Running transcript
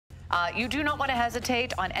You do not want to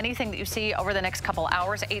hesitate on anything that you see over the next couple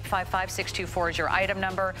hours. 855-624 is your item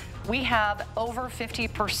number. We have over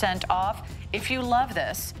 50% off. If you love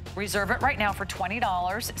this, reserve it right now for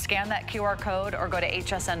 $20. Scan that QR code or go to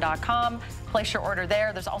hsn.com. Place your order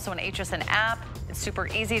there. There's also an HSN app. It's super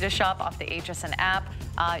easy to shop off the HSN app.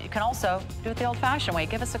 You can also do it the old-fashioned way.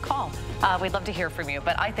 Give us a call. We'd love to hear from you,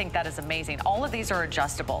 but I think that is amazing. All of these are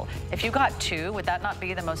adjustable. If you got two, would that not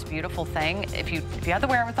be the most beautiful thing? If you have the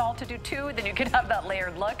wherewithal to do two, then you can have that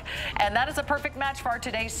layered look. And that is a perfect match for our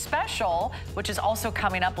today's special, which is also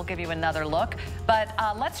coming up. We'll give you another look. But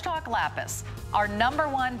let's talk lapis. Our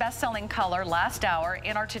 #1 best-selling color last hour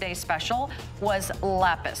in our today's special was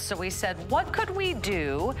lapis. So we said, what could we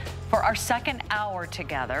do for our second hour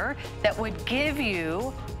together that would give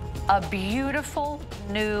you a beautiful,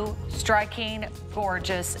 new, striking,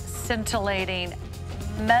 gorgeous, scintillating,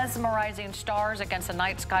 mesmerizing stars against the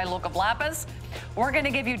night sky look of lapis? We're going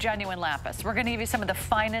to give you genuine lapis. We're going to give you some of the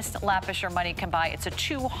finest lapis your money can buy. It's a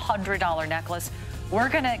 $200 necklace. We're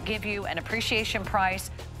going to give you an appreciation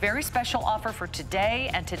price, very special offer for today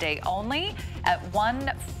and today only at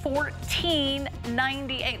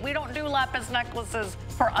 $114.98. We don't do lapis necklaces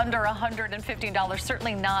for under $115,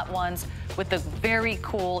 certainly not ones with the very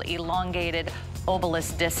cool elongated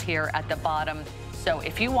obelisk disc here at the bottom. So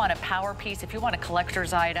if you want a power piece, if you want a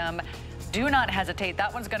collector's item, do not hesitate.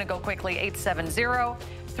 That one's going to go quickly.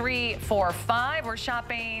 870-345. We're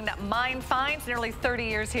shopping Mine Finds, nearly 30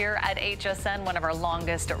 years here at HSN, one of our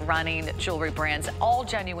longest running jewelry brands. All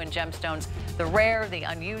genuine gemstones, the rare, the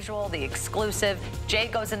unusual, the exclusive. Jay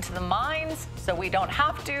goes into the mines, so we don't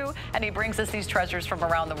have to, and he brings us these treasures from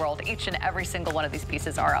around the world. Each and every single one of these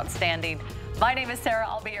pieces are outstanding. My name is Sarah.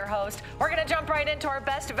 I'll be your host. We're going to jump right into our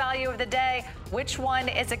best value of the day. Which one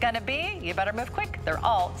is it going to be? You better move quick. They're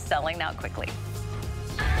all selling out quickly.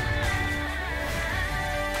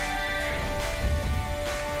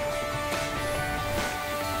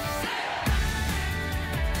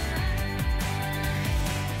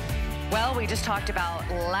 Well, we just talked about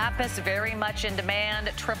lapis, very much in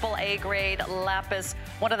demand, AAA grade lapis,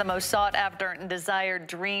 one of the most sought after and desired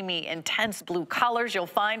dreamy, intense blue colors you'll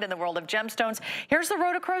find in the world of gemstones. Here's the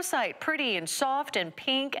rhodochrosite, pretty and soft and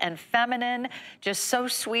pink and feminine, just so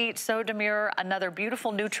sweet, so demure, another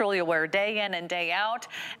beautiful neutral you'll wear day in and day out.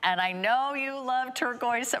 And I know you love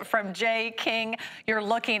turquoise from J. King. You're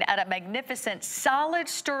looking at a magnificent solid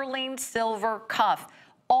sterling silver cuff.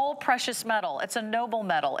 All precious metal. It's a noble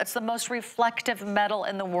metal. It's the most reflective metal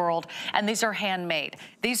in the world. And these are handmade.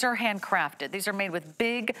 These are handcrafted. These are made with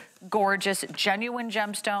big, gorgeous, genuine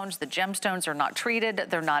gemstones. The gemstones are not treated.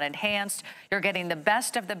 They're not enhanced. You're getting the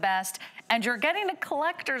best of the best. And you're getting a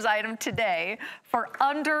collector's item today for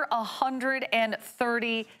under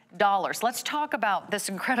 $130. Let's talk about this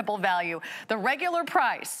incredible value. The regular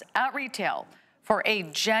price at retail for a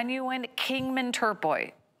genuine Kingman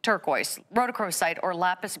turquoise, rhodochrosite or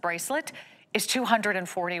lapis bracelet is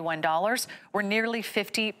 $241. We're nearly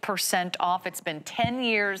 50% off. It's been 10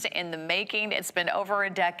 years in the making. It's been over a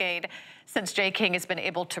decade since J. King has been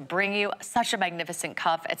able to bring you such a magnificent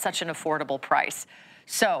cuff at such an affordable price.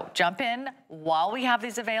 So jump in while we have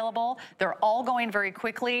these available. They're all going very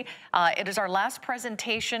quickly. It is our last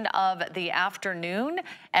presentation of the afternoon,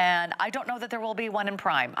 and I don't know that there will be one in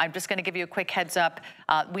prime. I'm just going to give you a quick heads up.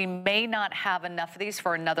 We may not have enough of these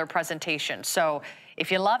for another presentation. So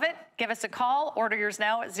if you love it, give us a call. Order yours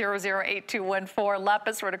now at 008214,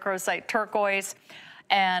 lapis rhodochrosite turquoise.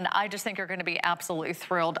 And I just think you're going to be absolutely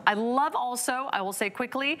thrilled. I love also, I will say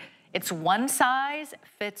quickly, it's one size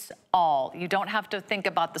fits all. You don't have to think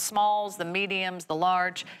about the smalls, the mediums, the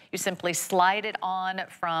large. You simply slide it on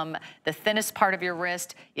from the thinnest part of your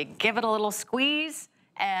wrist. You give it a little squeeze,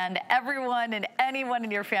 and everyone and anyone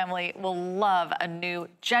in your family will love a new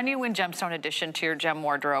genuine gemstone addition to your gem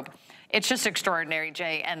wardrobe. It's just extraordinary,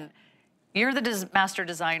 Jay. And you're the master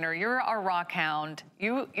designer. You're our rock hound.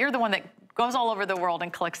 You're the one that goes all over the world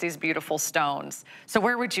and collects these beautiful stones. So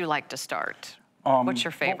where would you like to start? What's your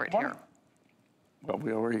favorite here? Well,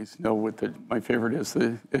 we already know what my favorite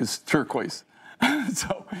is turquoise.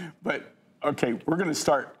 So, but okay, we're going to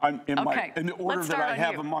start in the order that I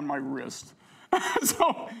have them on my wrist.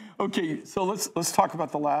 So, okay, so let's talk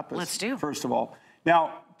about the lapis. Let's do. First of all,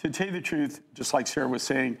 now to tell you the truth, just like Sarah was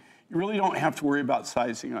saying, you really don't have to worry about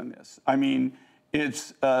sizing on this. I mean,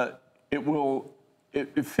 it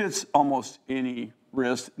fits almost any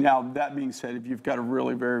wrist. Now, that being said, if you've got a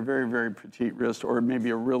really very, very, very petite wrist or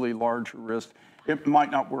maybe a really large wrist, it might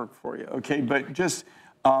not work for you, okay? But just,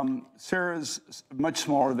 Sarah's much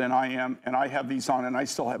smaller than I am, and I have these on, and I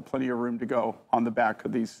still have plenty of room to go on the back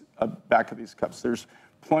of these cups. There's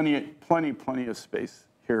plenty of space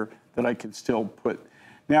here that I can still put.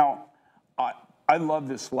 Now, I love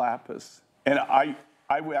this lapis, and I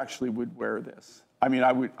actually would wear this. I mean,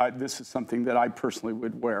 this is something that I personally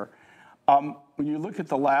would wear. When you look at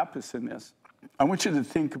the lapis in this, I want you to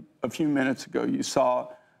think a few minutes ago, you saw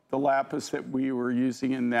the lapis that we were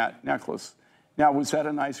using in that necklace. Now, was that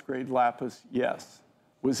a nice grade lapis? Yes.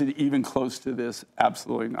 Was it even close to this?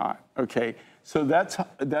 Absolutely not. Okay, so that's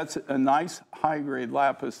a nice high grade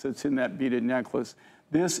lapis that's in that beaded necklace.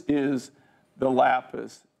 This is the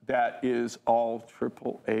lapis that is all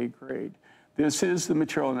AAA grade. This is the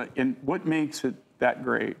material, and what makes it that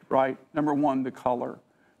grade, right? Number one, the color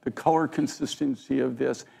consistency of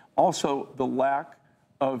this. Also, the lack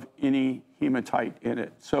of any hematite in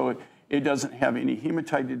it. So it doesn't have any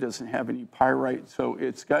hematite, it doesn't have any pyrite, so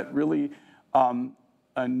it's got really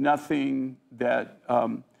nothing that,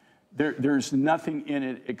 there's nothing in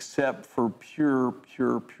it except for pure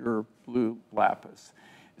blue lapis.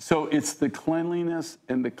 So it's the cleanliness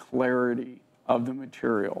and the clarity of the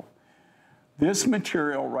material. This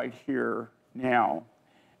material right here now,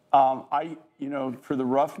 for the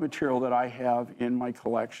rough material that I have in my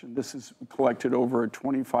collection, this is collected over a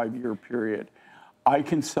 25-year period. I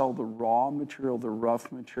can sell the raw material, the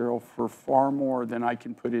rough material, for far more than I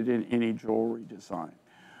can put it in any jewelry design.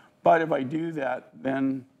 But if I do that,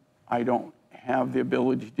 then I don't have the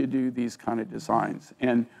ability to do these kind of designs.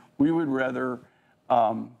 And we would rather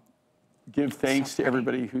give thanks to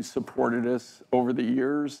everybody who supported us over the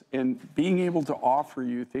years and being able to offer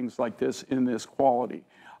you things like this in this quality.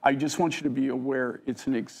 I just want you to be aware it's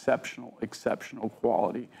an exceptional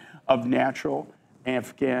quality of natural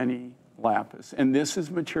Afghani lapis. And this is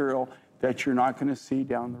material that you're not going to see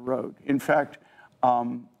down the road. In fact,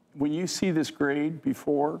 when you see this grade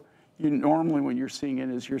before, normally when you're seeing it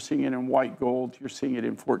is you're seeing it in white gold, you're seeing it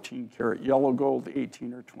in 14 karat yellow gold,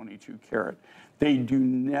 18 or 22 karat. They do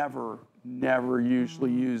never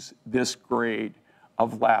usually use this grade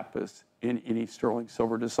of lapis in any sterling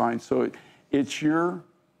silver design. So it's your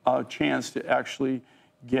chance to actually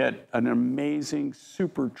get an amazing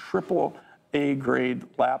super AAA grade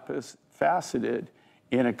lapis faceted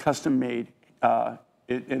in a custom-made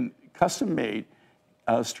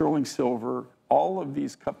sterling silver. All of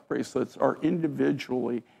these cup bracelets are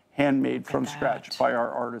individually handmade from scratch by our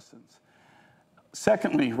artisans.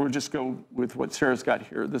 Secondly, we'll just go with what Sarah's got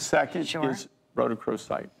here. The second is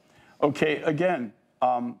rhodochrosite. Okay, again,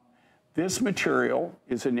 this material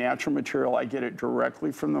is a natural material. I get it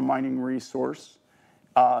directly from the mining resource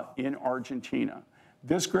in Argentina.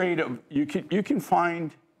 This grade of, you can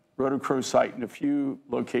find rhodochrosite in a few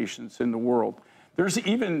locations in the world. There's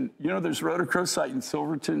even, there's rhodochrosite in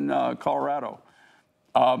Silverton, Colorado,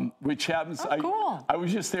 which happens. Cool. I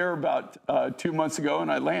was just there about 2 months ago,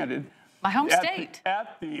 and I landed. My home state.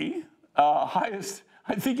 At the highest,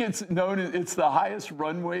 I think it's the highest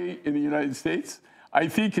runway in the United States. I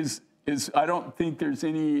think I don't think there's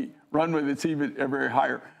any runway that's even very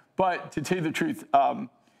higher. But to tell you the truth,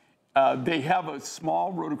 they have a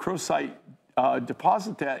small rhodochrosite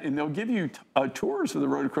deposit and they'll give you tours of the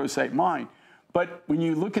rhodochrosite mine. But when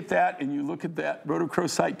you look at that and you look at that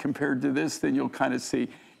rhodochrosite compared to this, then you'll kind of see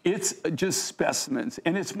it's just specimens.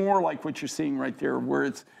 And it's more like what you're seeing right there, where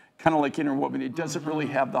it's kind of like interwoven. It doesn't really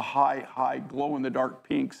have the high glow-in-the-dark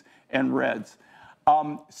pinks and reds.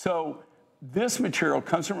 So this material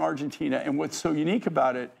comes from Argentina, and what's so unique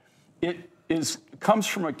about it, it comes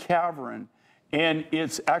from a cavern, and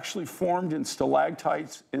it's actually formed in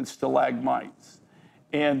stalactites and stalagmites.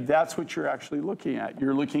 And that's what you're actually looking at.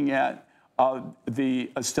 You're looking at a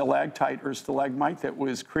stalactite or stalagmite that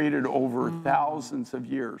was created over thousands of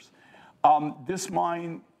years. This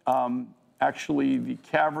mine, actually, the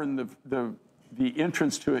cavern, the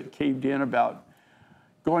entrance to it caved in about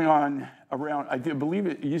going on around, I believe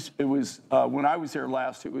it was, when I was there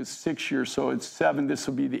last, it was 6 years, so it's 7, this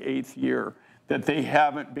will be the 8th year that they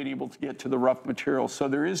haven't been able to get to the rough material. So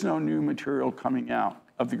there is no new material coming out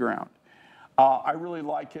of the ground. I really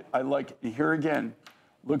like it. I like it. Here again,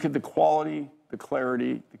 look at the quality, the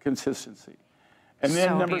clarity, the consistency. And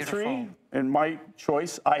then number 3, and my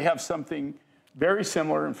choice, I have something very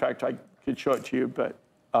similar. In fact, I could show it to you, but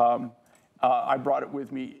I brought it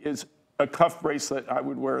with me, is a cuff bracelet. I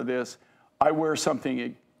would wear this. I wear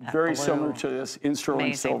something very similar to this in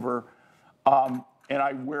sterling silver. And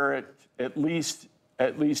I wear it at least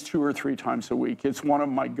 2 or 3 times a week. It's one of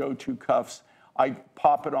my go-to cuffs. I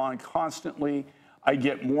pop it on constantly. I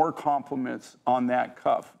get more compliments on that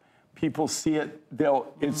cuff. People see it,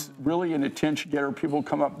 it's really an attention getter. People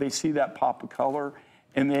come up, they see that pop of color,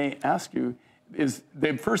 and they ask you,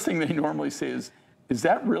 the first thing they normally say is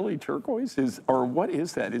that really turquoise? Or what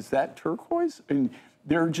is that? Is that turquoise? And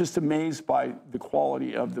they're just amazed by the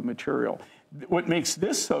quality of the material. What makes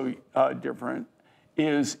this so different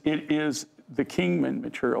is it is the Kingman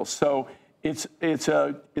material. So it's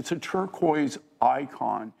a turquoise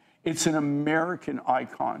icon. It's an American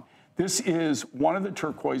icon. This is one of the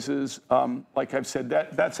turquoises, like I've said,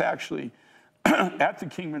 that's actually at the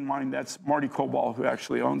Kingman mine. That's Marty Cobal, who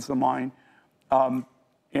actually owns the mine.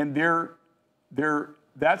 And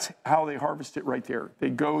that's how they harvest it right there. They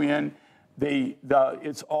go in,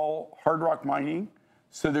 it's all hard rock mining.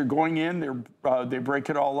 So they're going in, they break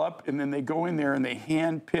it all up, and then they go in there and they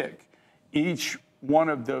hand pick each one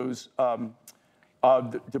of those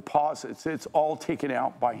deposits. It's all taken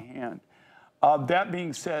out by hand. That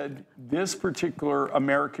being said, this particular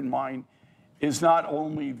American mine is not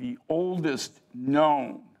only the oldest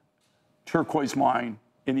known turquoise mine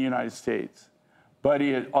in the United States, but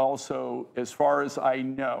it also, as far as I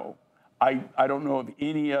know, I don't know of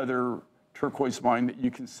any other turquoise mine that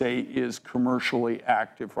you can say is commercially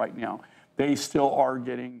active right now. They still are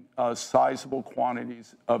getting sizable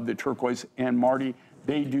quantities of the turquoise, and Marty,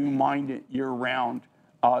 they do mine it year round.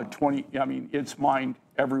 It's mined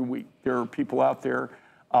every week. There are people out there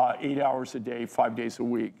 8 hours a day, 5 days a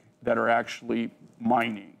week that are actually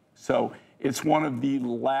mining. So it's one of the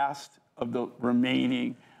last of the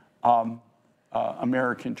remaining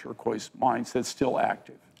American turquoise mines that's still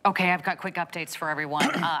active. Okay, I've got quick updates for everyone.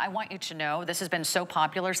 I want you to know this has been so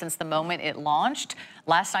popular since the moment it launched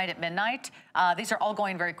last night at midnight. These are all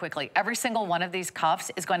going very quickly. Every single one of these cuffs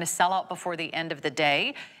is going to sell out before the end of the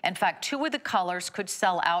day. In fact, 2 of the colors could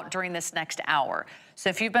sell out during this next hour. So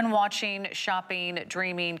if you've been watching, shopping,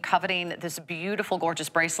 dreaming, coveting this beautiful, gorgeous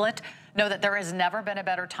bracelet, know that there has never been a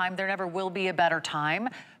better time. There never will be a better time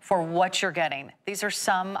for what you're getting. These are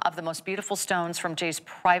some of the most beautiful stones from Jay's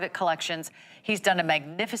private collections. He's done a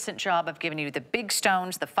magnificent job of giving you the big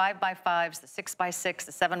stones, the 5x5s, the 6x6,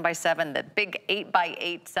 the 7x7, the big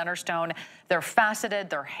 8x8 center stone. They're faceted,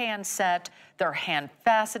 they're hand set, they're hand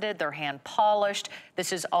faceted, they're hand polished.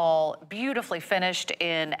 This is all beautifully finished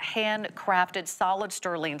in handcrafted solid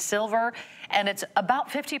sterling silver, and it's about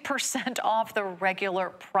 50% off the regular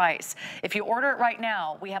price. If you order it right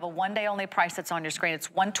now, we have a one-day only price that's on your screen. It's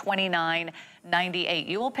 $129.98.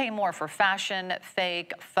 You will pay more for fashion,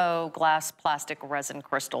 fake, faux, glass, plastic, resin,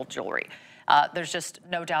 crystal jewelry. There's just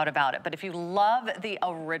no doubt about it. But if you love the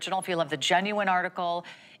original, if you love the genuine article,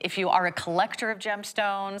 if you are a collector of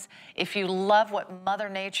gemstones, if you love what Mother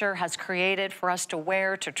Nature has created for us to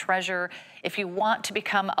wear, to treasure, if you want to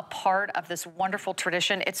become a part of this wonderful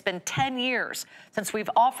tradition, it's been 10 years since we've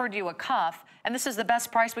offered you a cuff, and this is the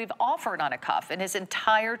best price we've offered on a cuff in his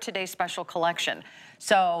entire Today Special collection.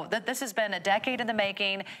 So this has been a decade in the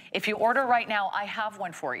making. If you order right now, I have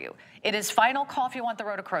one for you. It is final call if you want the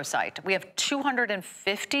rhodochrosite. We have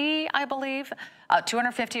 250, I believe,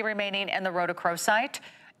 250 remaining in the rhodochrosite.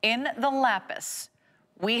 In the lapis,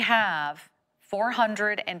 we have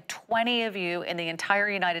 420 of you in the entire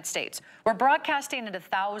United States. We're broadcasting into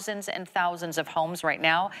thousands and thousands of homes right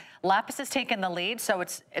now. Lapis has taken the lead, so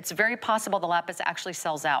it's very possible the lapis actually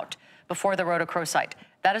sells out before the rhodochrosite.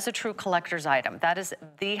 That is a true collector's item. That is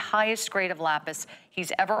the highest grade of lapis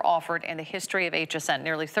he's ever offered in the history of HSN.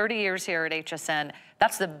 Nearly 30 years here at HSN.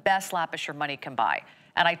 That's the best lapis your money can buy.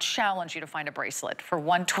 And I challenge you to find a bracelet for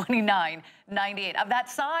 $129.98 of that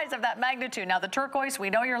size, of that magnitude. Now, the turquoise, we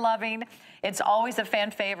know you're loving. It's always a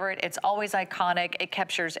fan favorite. It's always iconic. It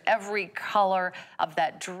captures every color of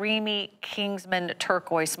that dreamy Kingsman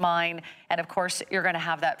turquoise mine. And of course, you're going to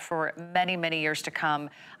have that for many, many years to come.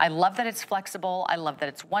 I love that it's flexible. I love that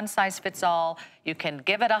it's one size fits all. You can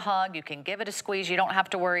give it a hug. You can give it a squeeze. You don't have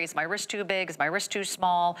to worry, is my wrist too big? Is my wrist too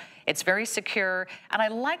small? It's very secure. And I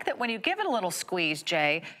like that when you give it a little squeeze,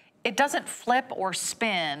 Jay, it doesn't flip or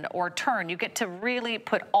spin or turn. You get to really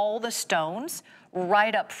put all the stones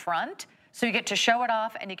right up front. So you get to show it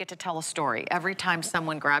off and you get to tell a story. Every time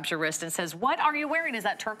someone grabs your wrist and says, what are you wearing? Is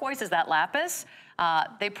that turquoise? Is that lapis?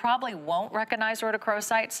 They probably won't recognize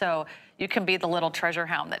rhodochrosite, so you can be the little treasure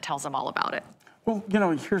hound that tells them all about it. Well, you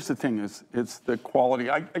know, here's the thing, it's the quality.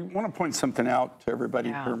 I want to point something out to everybody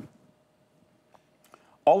here.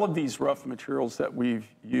 All of these rough materials that we've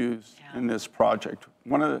used in this project,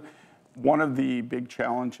 one of the big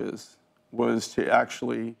challenges was to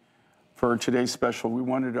actually, for today's special, we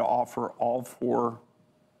wanted to offer all 4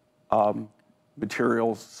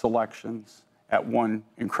 materials selections at one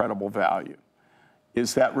incredible value.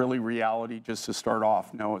 Is that really reality just to start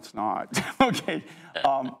off? No, it's not. Okay,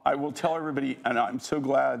 I will tell everybody, and I'm so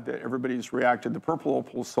glad that everybody's reacted. The purple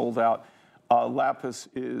opal sold out lapis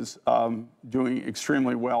is doing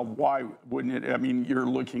extremely well. Why wouldn't it? I mean, you're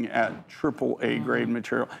looking at AAA grade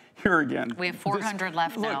material. Here again. We have 400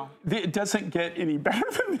 left now. It doesn't get any better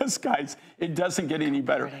than this, guys. It doesn't get any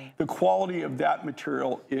better. The quality of that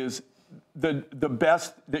material is the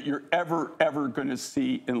best that you're ever going to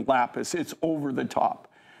see in lapis. It's over the top.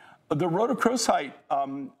 The rhodochrosite,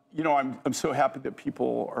 you know, I'm so happy that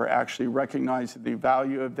people are actually recognizing the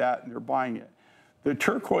value of that and they're buying it. The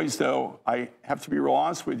turquoise, though, I have to be real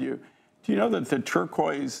honest with you. Do you know that the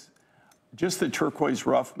turquoise, just the turquoise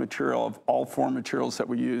rough material of all 4 materials that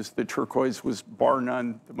we use, the turquoise was bar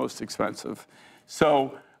none the most expensive.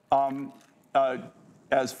 So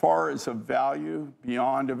as far as a value,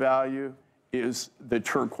 beyond a value, is the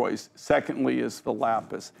turquoise. Secondly is the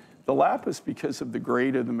lapis. The lapis, because of the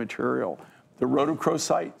grade of the material. The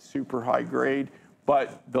rhodochrosite, super high grade,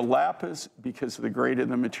 but the lapis, because of the grade of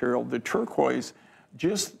the material. The turquoise,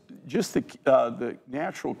 just the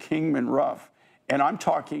natural Kingman rough. And I'm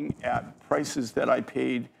talking at prices that I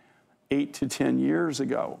paid 8 to 10 years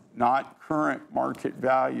ago, not current market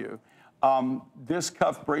value. This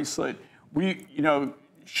cuff bracelet, we, you know,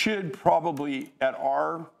 should probably at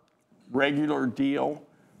our regular deal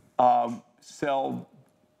sell,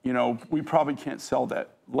 you know, we probably can't sell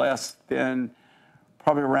that less than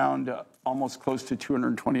probably around almost close to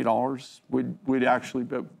 $220 would actually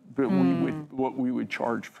be what we would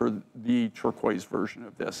charge for the turquoise version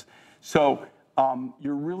of this. So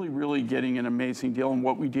you're really getting an amazing deal. And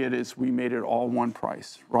what we did is we made it all one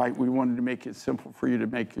price, right? We wanted to make it simple for you to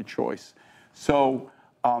make a choice. So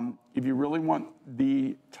if you really want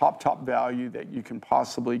the top value that you can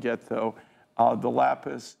possibly get, though, the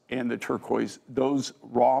lapis and the turquoise, those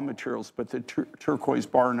raw materials, but the turquoise,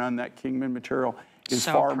 bar none, that Kingman material, is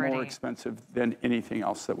so far more expensive than anything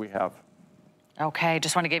else that we have. Okay,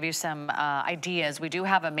 just want to give you some ideas. We do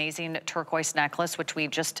have amazing turquoise necklace, which we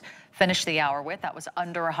just finished the hour with. That was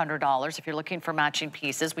under $100 if you're looking for matching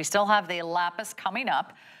pieces. We still have the lapis coming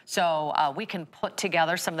up, so we can put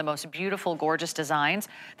together some of the most beautiful, gorgeous designs.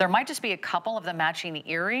 There might just be a couple of the matching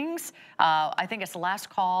earrings. I think it's the last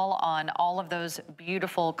call on all of those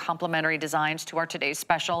beautiful complementary designs to our today's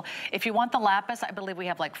special. If you want the lapis, I believe we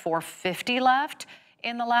have like 450 left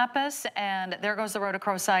in the lapis, and there goes the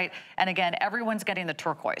rhodochrosite. And again, everyone's getting the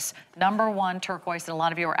turquoise. #1 turquoise, and a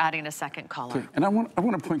lot of you are adding a second color. Okay. And I want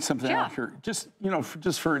to point something out here, just, you know,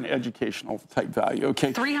 just for an educational type value,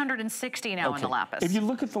 okay? 360 now in the lapis. If you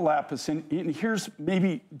look at the lapis, and here's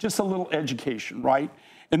maybe just a little education, right?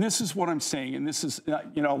 And this is what I'm saying, and this is,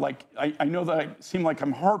 you know, like, I know that I seem like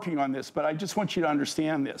I'm harping on this, but I just want you to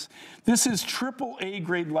understand this. This is AAA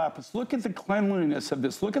grade lapis. Look at the cleanliness of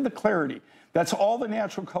this. Look at the clarity. That's all the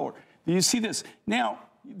natural color. Do you see this? Now,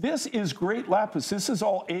 this is great lapis. This is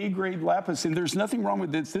all A grade lapis, and there's nothing wrong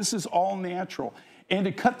with this. This is all natural. And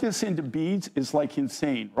to cut this into beads is like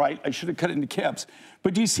insane, right? I should have cut it into caps.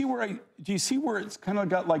 But do you see where it's kind of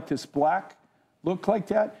got like this black look like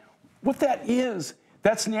that? What that is,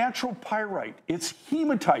 that's natural pyrite. It's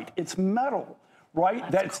hematite. It's metal,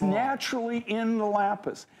 right? That's cool. Naturally in the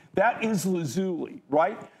lapis. That is lazuli,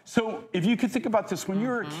 right? So if you could think about this, when you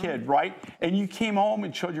were a kid, right? And you came home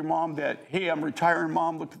and showed your mom that, hey, I'm retiring,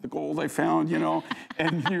 Mom, look at the gold I found, you know?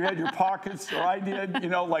 And you had your pockets, or I did, you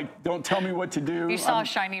know, like, don't tell me what to do. You saw a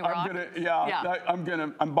shiny rock.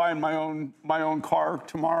 I'm buying my own car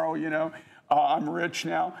tomorrow, you know? I'm rich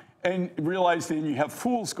now. And realize then you have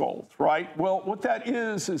fool's gold, right? Well, what that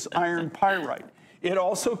is iron pyrite. It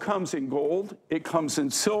also comes in gold, it comes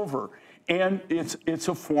in silver, and it's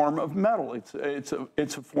a form of metal. It's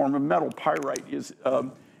a form of metal. Pyrite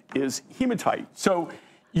is hematite. So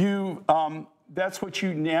that's what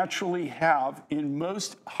you naturally have in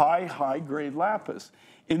most high grade lapis.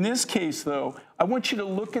 In this case, though, I want you to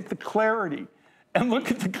look at the clarity and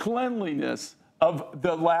look at the cleanliness of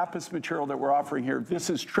the lapis material that we're offering here. This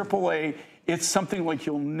is AAA. It's something like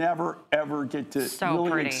you'll never, ever get to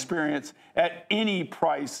really experience at any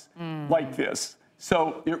price like this.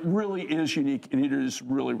 So it really is unique, and it is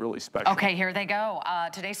really special. Okay, here they go.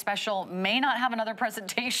 Today's special may not have another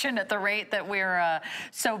presentation at the rate that we're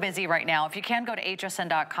so busy right now. If you can, go to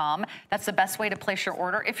hsn.com. That's the best way to place your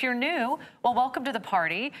order. If you're new, well, welcome to the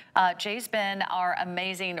party. Jay's been our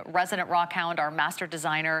amazing resident rock hound, our master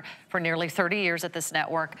designer for nearly 30 years at this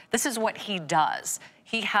network. This is what he does.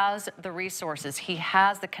 He has the resources, he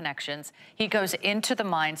has the connections, he goes into the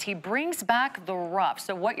mines, he brings back the rough.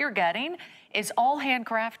 So what you're getting is all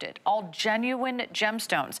handcrafted, all genuine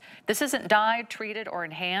gemstones. This isn't dyed, treated, or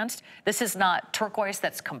enhanced. This is not turquoise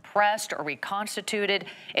that's compressed or reconstituted.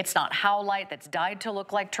 It's not howlite that's dyed to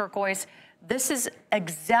look like turquoise. This is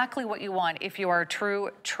exactly what you want if you are a true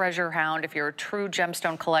treasure hound, if you're a true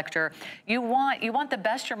gemstone collector. You want the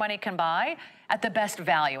best your money can buy at the best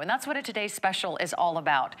value, and that's what today's special is all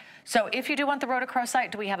about. So if you do want the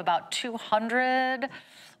rhodochrosite, we have about 200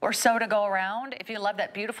 or so to go around. If you love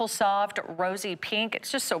that beautiful, soft, rosy pink,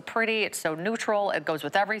 it's just so pretty, it's so neutral, it goes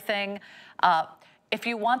with everything. If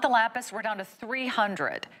you want the lapis, we're down to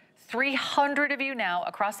 300. 300 of you now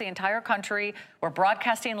across the entire country. We're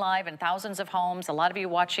broadcasting live in thousands of homes. A lot of you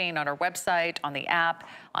watching on our website, on the app,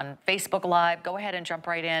 on Facebook Live. Go ahead and jump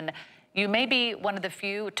right in. You may be one of the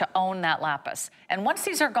few to own that lapis. And once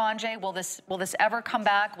these are gone, Jay, will this ever come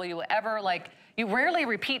back? Will you ever, like, you rarely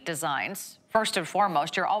repeat designs, first and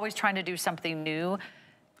foremost. You're always trying to do something new.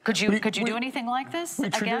 Could you do anything like this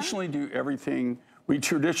again? Traditionally do everything. We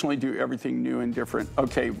traditionally do everything new and different.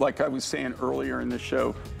 Okay, like I was saying earlier in the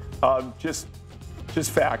show, just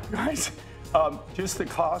fact, guys. Just the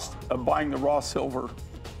cost of buying the raw silver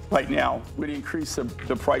right now would increase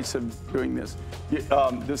the price of doing this.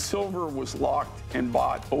 The silver was locked and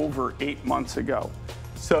bought over 8 months ago.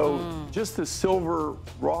 So just the silver,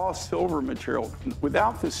 raw silver material,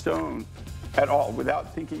 without the stone at all,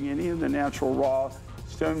 without thinking any of the natural raw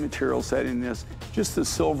stone materials that in this, just the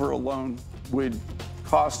silver alone would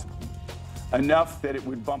cost enough that it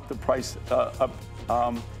would bump the price up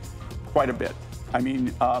quite a bit. I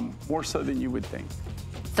mean, more so than you would think.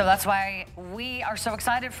 So that's why we are so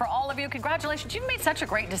excited for all of you. Congratulations, you've made such a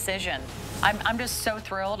great decision. I'm just so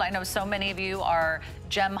thrilled. I know so many of you are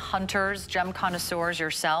gem hunters, gem connoisseurs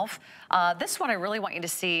yourself. This one I really want you to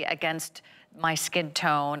see against my skin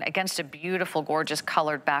tone, against a beautiful, gorgeous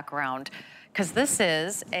colored background, because this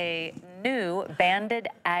is a new banded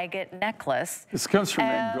agate necklace. This comes from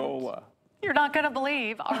Angola. You're not gonna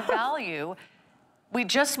believe our value. We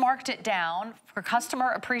just marked it down for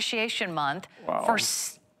Customer Appreciation Month for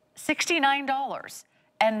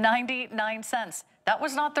 $69.99. That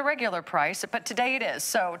was not the regular price, but today it is.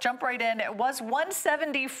 So jump right in. It was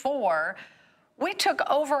 $174. We took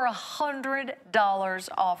over $100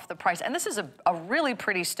 off the price. And this is a really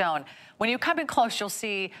pretty stone. When you come in close, you'll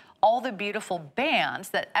see all the beautiful bands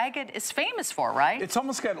that agate is famous for, right? It's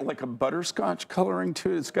almost got like a butterscotch coloring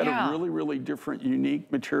to it. It's got a really, really different,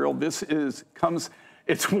 unique material. This it's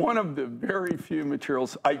one of the very few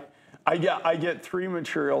materials. I get 3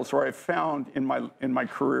 materials where I found in my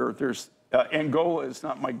career. There's Angola is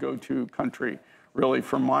not my go-to country really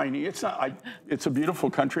for mining. It's not. It's a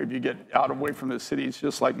beautiful country if you get out away from the cities,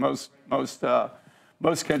 just like most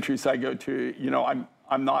countries I go to. You know,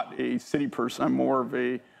 I'm not a city person. I'm more of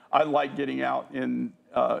I like getting out and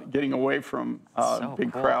getting away from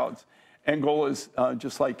big crowds. Angola is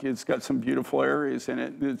just like it's got some beautiful areas in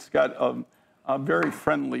it. It's got very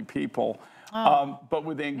friendly people. But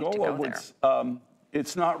with Angola,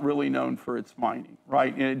 it's not really known for its mining,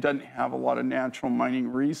 right? And it doesn't have a lot of natural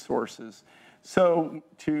mining resources. So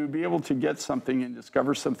to be able to get something and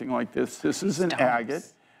discover something like this is an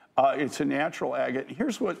agate. It's a natural agate.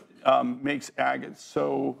 Here's what makes agates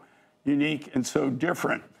so unique and so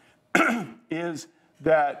different is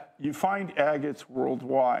that you find agates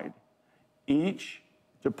worldwide. Each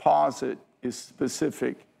deposit is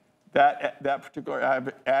specific. That particular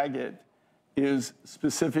agate is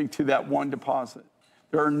specific to that one deposit.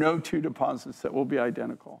 There are no 2 deposits that will be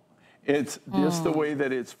identical. It's just the way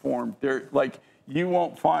that it's formed. You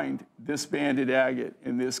won't find this banded agate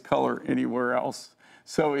in this color anywhere else.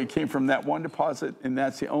 So it came from that one deposit, and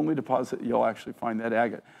that's the only deposit you'll actually find that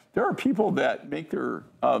agate. There are people that make their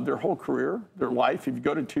whole career, their life. If you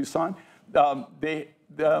go to Tucson, they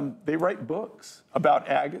write books about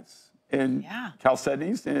agates and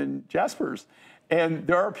chalcedonies and jaspers. And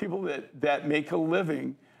there are people that make a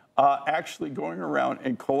living actually going around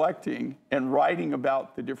and collecting and writing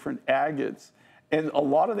about the different agates. And a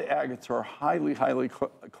lot of the agates are highly, highly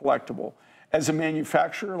collectible. As a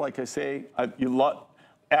manufacturer, like I say,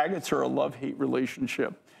 agates are a love-hate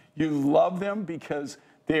relationship. You love them because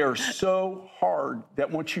they are so hard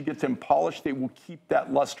that once you get them polished, they will keep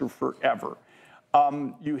that luster forever.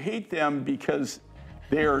 You hate them because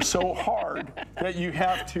they are so hard that you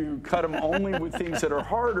have to cut them only with things that are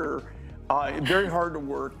harder, very hard to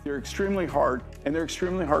work. They're extremely hard, and they're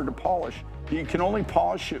extremely hard to polish. You can only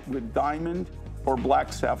polish it with diamond or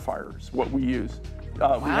black sapphire is what we use. You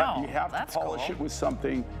have to polish it with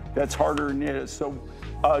something that's harder than it is. So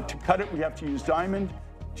to cut it, we have to use diamond.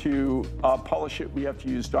 To polish it, we have to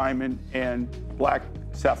use diamond and black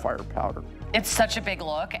sapphire powder. It's such a big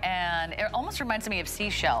look, and it almost reminds me of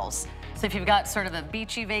seashells. So if you've got sort of a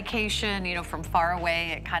beachy vacation, you know, from far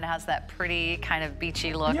away, it kind of has that pretty kind of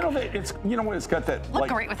beachy look. You know, it's got that look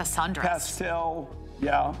great with a sundress. Pastel,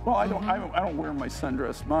 Yeah, well, I don't wear my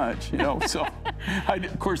sundress much, you know, so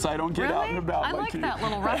of course I don't get out and about like that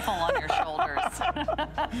little ruffle on your shoulders.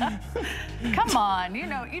 Come on, you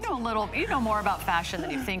know more about fashion than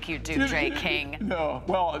you think you do, Jay King. No,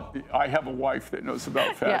 well, I have a wife that knows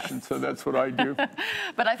about fashion, yes. So that's what I do.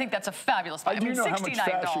 But I think that's a fabulous. I do know how much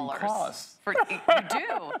fashion costs. You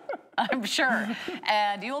do, I'm sure.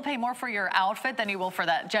 And you will pay more for your outfit than you will for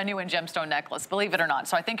that genuine gemstone necklace, believe it or not.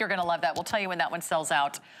 So I think you're gonna love that. We'll tell you when that one sells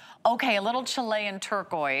out. Okay, a little Chilean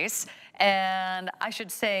turquoise, and I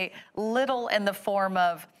should say little in the form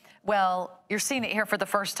of, well, you're seeing it here for the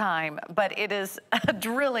first time, but it is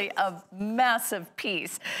really a massive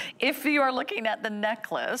piece. If you are looking at the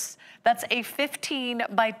necklace, that's a 15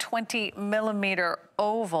 by 20 millimeter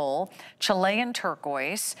oval Chilean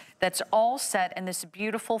turquoise that's all set in this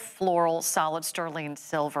beautiful floral solid sterling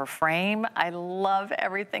silver frame. I love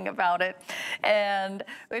everything about it. And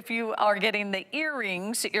if you are getting the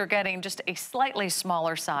earrings, you're getting just a slightly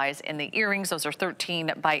smaller size in the earrings. Those are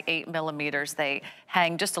 13 by 8 millimeters. They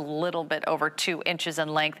hang just a little bit over 2 inches in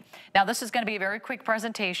length. Now, this is going to be a very quick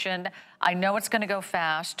presentation. I know it's going to go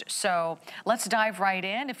fast, so let's dive right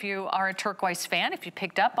in. If you are a turquoise fan, if you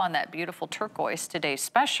picked up on that beautiful turquoise today's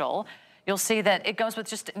special, you'll see that it goes with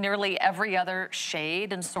just nearly every other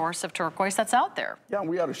shade and source of turquoise that's out there. Yeah,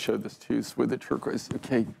 we ought to show this too with the turquoise.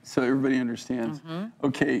 Okay, so everybody understands.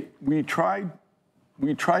 Okay, we try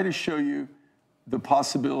to show you the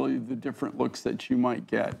possibility of the different looks that you might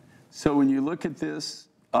get. So when you look at this,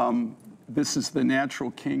 this is the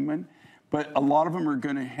natural Kingman, but a lot of them are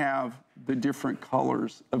going to have the different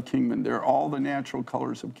colors of Kingman. They're all the natural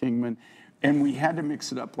colors of Kingman, and we had to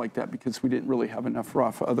mix it up like that because we didn't really have enough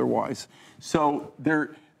rough otherwise. So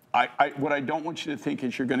what I don't want you to think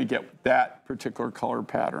is you're going to get that particular color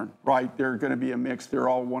pattern, right? They're going to be a mix. They're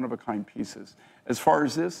all one-of-a-kind pieces. As far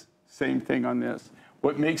as this, same thing on this.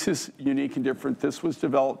 What makes this unique and different, this was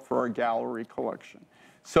developed for our gallery collection.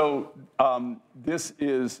 So this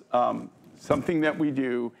is something that we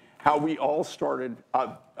do, how we all started,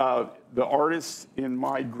 the artists in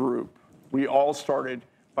my group, we all started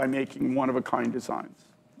by making one-of-a-kind designs,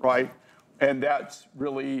 right? And that's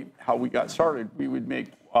really how we got started. We would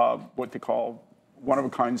make what they call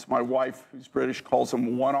one-of-a-kinds. My wife, who's British, calls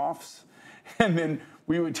them one-offs. And then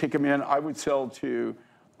we would take them in. I would sell to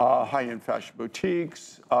high-end fashion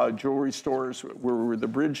boutiques, jewelry stores where we were the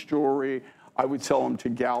bridge jewelry. I would sell them to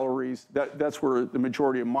galleries. That's where the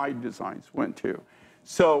majority of my designs went to.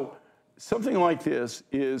 So something like this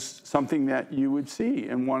is something that you would see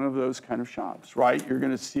in one of those kind of shops, right? You're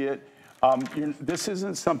going to see it. This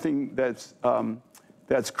isn't something that's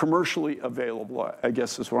commercially available, I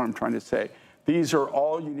guess is what I'm trying to say. These are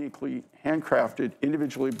all uniquely handcrafted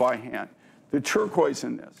individually by hand. The turquoise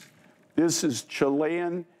in this is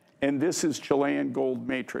Chilean, and this is Chilean gold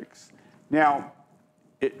matrix. Now,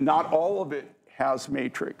 not all of it has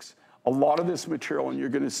matrix. A lot of this material, and you're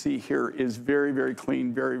going to see here, is very, very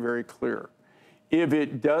clean, very, very clear. If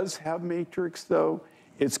it does have matrix, though,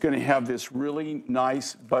 it's going to have this really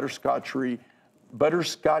nice butterscotchy,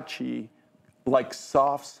 like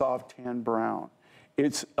soft tan brown.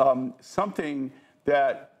 It's something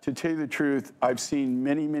that, to tell you the truth, I've seen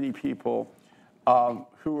many people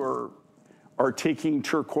who are taking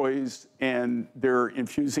turquoise and they're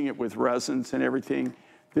infusing it with resins and everything.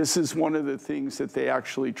 This is one of the things that they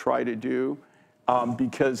actually try to do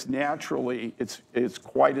because naturally it's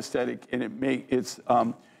quite aesthetic, and it's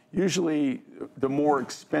usually the more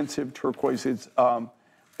expensive turquoises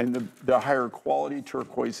and the higher quality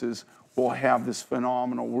turquoises will have this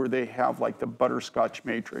phenomenal where they have like the butterscotch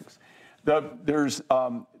matrix.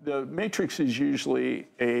 The matrix is usually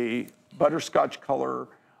a butterscotch color.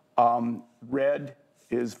 Red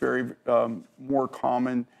is very more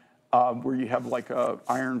common. Where you have like a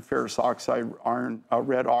iron ferrous oxide,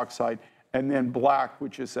 red oxide, and then black,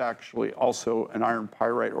 which is actually also an iron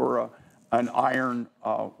pyrite or an iron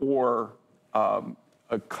or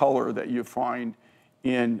a color that you find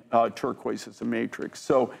in turquoise as a matrix.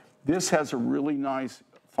 So this has a really nice,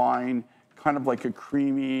 fine, kind of like a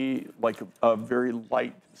creamy, like a very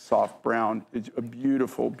light, soft brown. It's a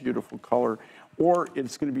beautiful, beautiful color. Or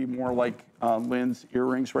it's going to be more like Lynn's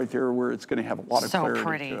earrings right there, where it's going to have a lot of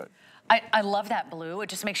clarity to it. I love that blue. It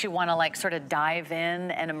just makes you want to like sort of dive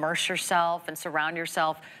in and immerse yourself and surround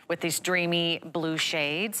yourself with these dreamy blue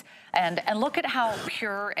shades. And look at how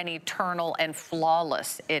pure and eternal and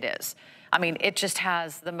flawless it is. I mean, it just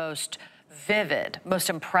has the most vivid, most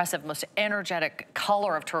impressive, most energetic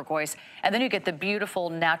color of turquoise. And then you get the beautiful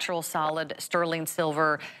natural solid sterling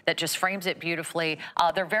silver that just frames it beautifully.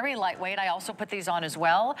 They're very lightweight. I also put these on as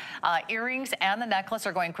well. Earrings and the necklace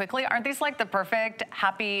are going quickly. Aren't these like the perfect,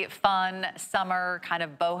 happy, fun, summer kind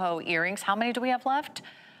of boho earrings? How many do we have left?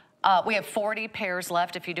 We have 40 pairs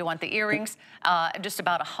left if you do want the earrings. Just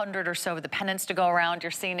about 100 or so of the pendants to go around.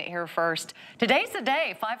 You're seeing it here first. Today's the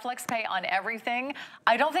day. 5 flex pay on everything.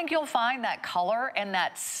 I don't think you'll find that color and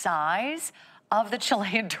that size of the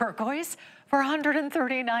Chilean turquoise for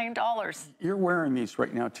 $139. You're wearing these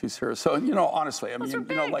right now too, Sarah. So, you know, honestly, I mean,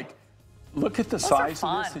 you know, like, look at the size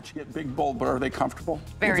of this that you get big, bold, but are they comfortable?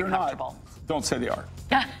 Very well, comfortable. Not. Don't say they are.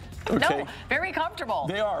 Okay. No, very comfortable.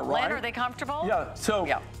 They are, right? Lynn, are they comfortable? Yeah, so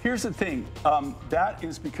here's the thing. That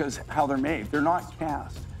is because how they're made. They're not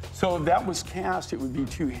cast. So if that was cast, it would be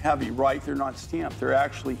too heavy, right? They're not stamped. They're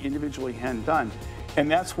actually individually hand done. And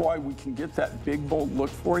that's why we can get that big, bold look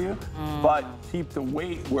for you, but keep the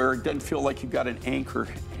weight where it doesn't feel like you've got an anchor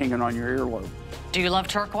hanging on your earlobe. Do you love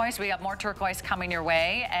turquoise? We have more turquoise coming your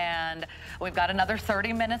way, and we've got another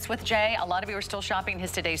 30 minutes with Jay. A lot of you are still shopping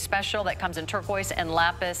his today's special that comes in turquoise and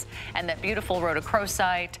lapis and that beautiful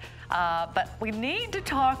rhodochrosite. But we need to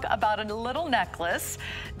talk about a little necklace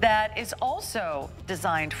that is also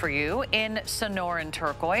designed for you in Sonoran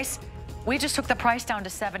turquoise. We just took the price down to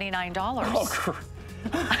 $79.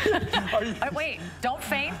 Oh, wait, don't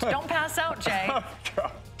faint, don't pass out, Jay.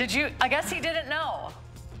 Did you? I guess he didn't know.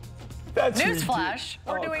 That's Newsflash,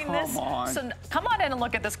 we're doing this. So come on in and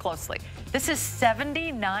look at this closely. This is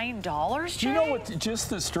 $79, Jay? Do you know what just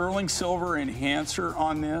the sterling silver enhancer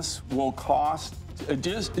on this will cost?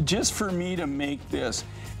 Just for me to make this.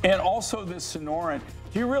 And also this Sonoran.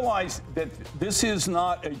 Do you realize that this is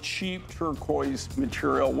not a cheap turquoise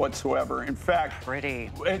material whatsoever? In fact,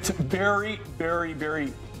 it's very, very,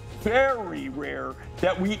 very, very rare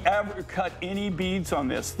that we ever cut any beads on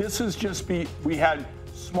this. This is just we had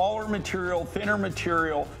smaller material, thinner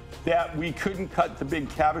material that we couldn't cut the big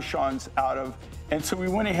cabochons out of. And so we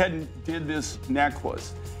went ahead and did this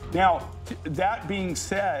necklace. Now, that being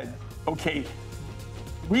said, okay,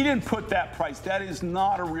 we didn't put that price. That is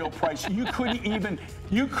not a real price. You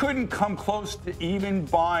couldn't come close to even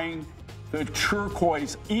buying the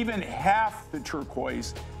turquoise, even half the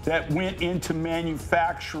turquoise that went into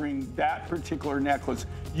manufacturing that particular necklace.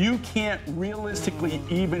 You can't realistically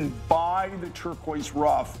even buy the turquoise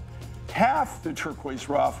rough, half the turquoise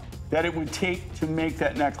rough that it would take to make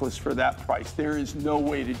that necklace for that price. There is no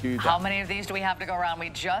way to do that. How many of these do we have to go around?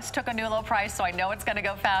 We just took a new low price, so I know it's gonna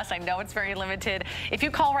go fast. I know it's very limited. If you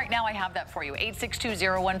call right now, I have that for you,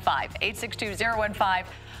 862-015, 862-015.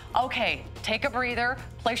 Okay, take a breather,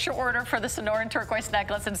 place your order for the Sonoran turquoise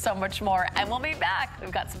necklace and so much more, and we'll be back.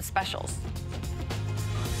 We've got some specials.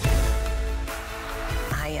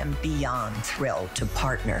 I am beyond thrilled to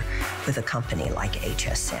partner with a company like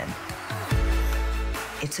HSN.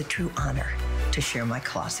 It's a true honor to share my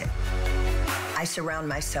closet. I surround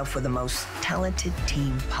myself with the most talented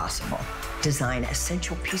team possible. Design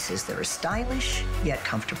essential pieces that are stylish yet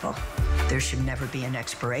comfortable. There should never be an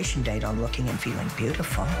expiration date on looking and feeling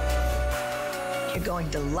beautiful. You're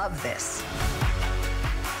going to love this.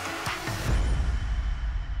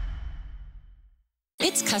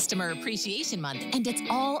 It's Customer Appreciation Month, and it's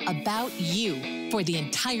all about you. For the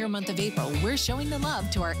entire month of April, we're showing the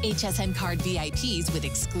love to our HSN card VIPs with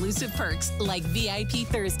exclusive perks like VIP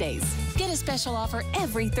Thursdays. Get a special offer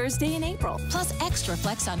every Thursday in April, plus extra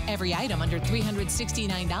flex on every item under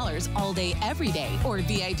 $369 all day, every day, or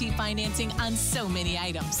VIP financing on so many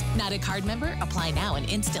items. Not a card member? Apply now and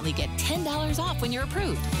instantly get $10 off when you're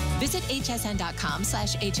approved. Visit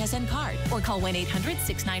hsn.com/HSN card or call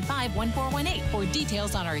 1-800-695-1418 for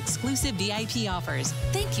details on our exclusive VIP offers.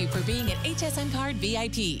 Thank you for being an HSN Card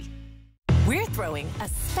VIP. We're throwing a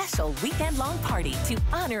special weekend-long party to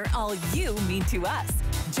honor all you mean to us.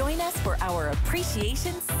 Join us for our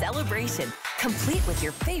appreciation celebration, complete with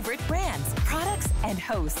your favorite brands, products, and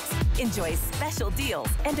hosts. Enjoy special deals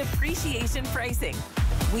and appreciation pricing.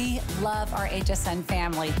 We love our HSN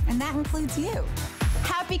family, and that includes you.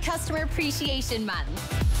 Happy Customer Appreciation Month.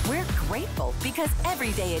 We're grateful because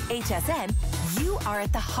every day at HSN, you are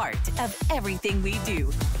at the heart of everything we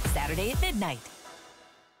do. Saturday at midnight.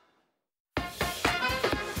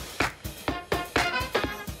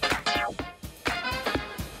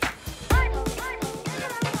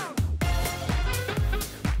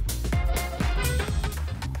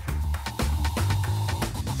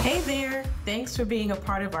 Hey there, thanks for being a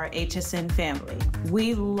part of our HSN family.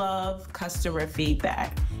 We love customer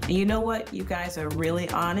feedback. And you know what? You guys are really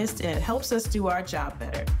honest and it helps us do our job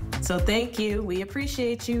better. So thank you. We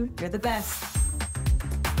appreciate you. You're the best.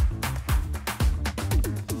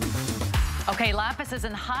 Okay, lapis is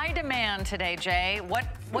in high demand today, Jay. What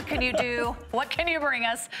can you do? What can you bring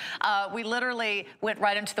us? We literally went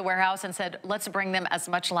right into the warehouse and said, let's bring them as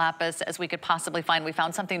much lapis as we could possibly find. We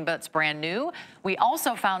found something that's brand new. We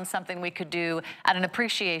also found something we could do at an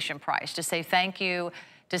appreciation price to say thank you,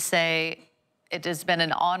 to say it has been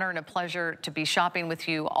an honor and a pleasure to be shopping with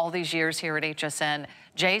you all these years here at HSN.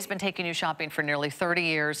 Jay's been taking you shopping for nearly 30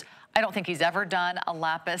 years. I don't think he's ever done a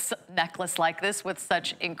lapis necklace like this with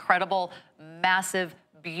such incredible, massive,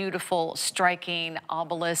 beautiful, striking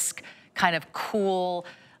obelisk, kind of cool,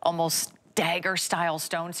 almost dagger style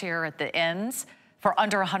stones here at the ends for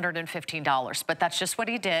under $115. But that's just what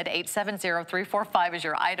he did. 870-345 is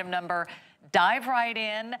your item number. Dive right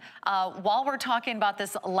in. While we're talking about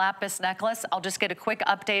this lapis necklace, I'll just get a quick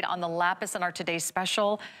update on the lapis in our today's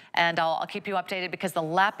special, and I'll keep you updated because the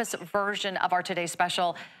lapis version of our today's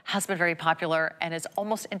special has been very popular and is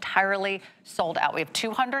almost entirely sold out. We have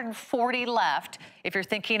 240 left. If you're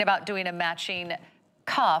thinking about doing a matching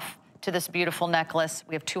cuff to this beautiful necklace,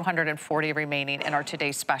 we have 240 remaining in our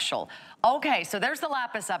today's special. Okay, so there's the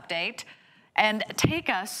lapis update, and take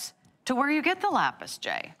us to where you get the lapis,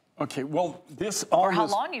 Jay. Okay, well, how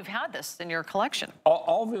long you've had this in your collection?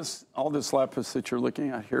 All this lapis that you're looking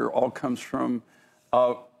at here all comes from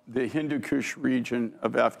the Hindu Kush region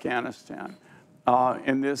of Afghanistan,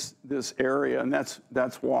 in this area, and that's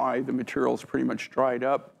why the material's pretty much dried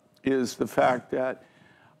up. Is the fact that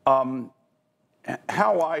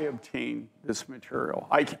how I obtain this material,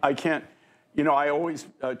 I can't, you know, I always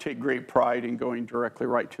take great pride in going directly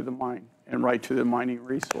right to the mine and right to the mining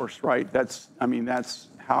resource, right? That's how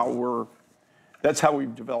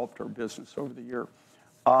we've developed our business over the year.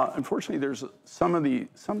 Unfortunately, there's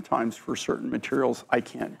sometimes for certain materials, I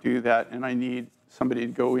can't do that, and I need somebody to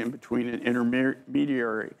go in between an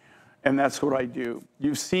intermediary, and that's what I do.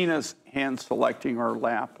 You've seen us hand selecting our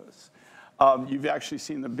lapis. You've actually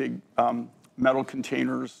seen the big metal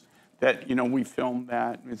containers that, you know, we filmed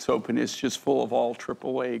that. It's open. It's just full of all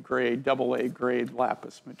AAA grade, AA grade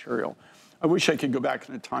lapis material. I wish I could go back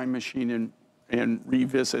in a time machine and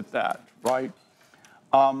revisit that, right?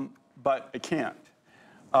 But I can't.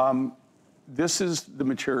 This is the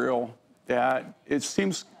material that it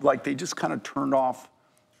seems like they just kind of turned off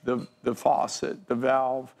the faucet, the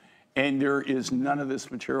valve, and there is none of this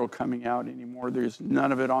material coming out anymore. There's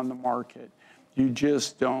none of it on the market. You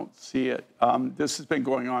just don't see it. This has been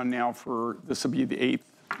going on now this will be the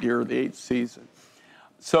 8th year, the 8th season.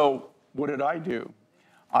 So what did I do?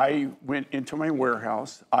 I went into my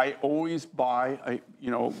warehouse. I always buy,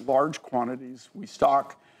 large quantities. We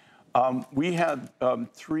stock. We had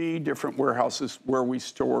 3 different warehouses where we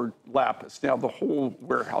stored lapis. Now, the whole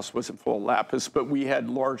warehouse wasn't full of lapis, but we had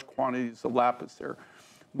large quantities of lapis there.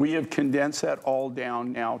 We have condensed that all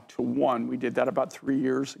down now to 1. We did that about 3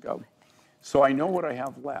 years ago. So I know what I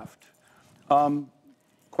have left.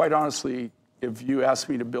 Quite honestly, if you asked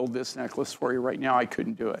me to build this necklace for you right now, I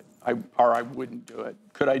couldn't do it. I wouldn't do it.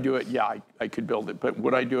 Could I do it? Yeah, I could build it. But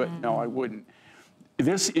would I do it? No, I wouldn't.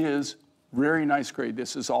 This is very nice grade.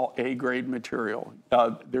 This is all A-grade material.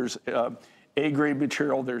 There's A-grade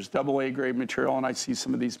material, there's AA grade material, and I see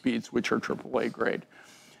some of these beads, which are AAA grade.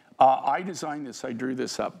 I designed this. I drew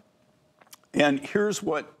this up. And here's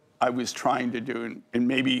what I was trying to do, and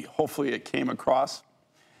maybe, hopefully, it came across.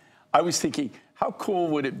 I was thinking, how cool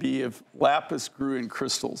would it be if lapis grew in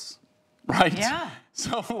crystals, right? Yeah.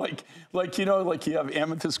 So like you have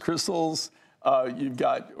amethyst crystals, you've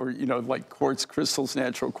got, like quartz crystals,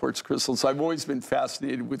 natural quartz crystals. I've always been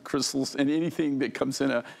fascinated with crystals, and anything that comes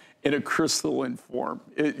in a crystalline form,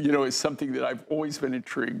 is something that I've always been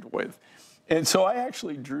intrigued with. And so I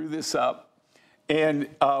actually drew this up, and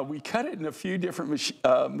we cut it in a few different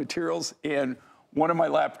materials, and one of my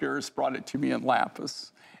lapidars brought it to me in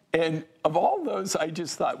lapis. And of all those, I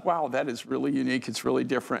just thought, wow, that is really unique. It's really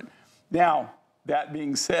different. Now, that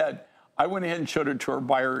being said, I went ahead and showed it to our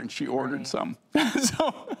buyer, and she ordered some.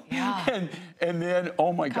 And then,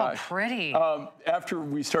 oh my gosh. How pretty. After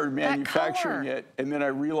we started manufacturing it, and then I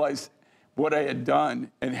realized what I had done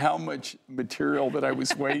and how much material that I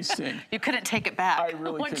was wasting. You couldn't take it back. I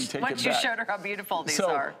really couldn't take it back. Once you showed her how beautiful these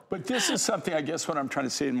are. But this is something, I guess what I'm trying to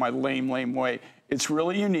say in my lame way, it's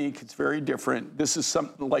really unique, it's very different. This is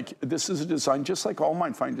something like, this is a design, just like all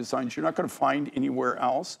my fine designs, you're not gonna find anywhere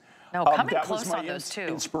else. No, come in that close was my on those too.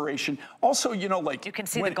 Inspiration. Also, like. You can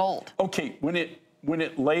see the gold. Okay, when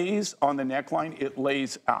it lays on the neckline, it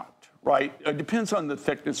lays out, right? It depends on the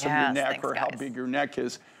thickness of your neck or how big your neck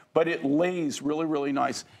is. But it lays really, really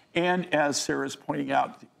nice. And as Sarah's pointing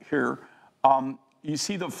out here, you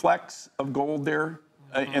see the flecks of gold there?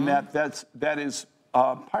 And that is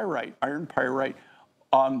pyrite, iron pyrite,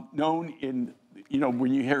 known in,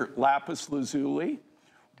 when you hear lapis lazuli,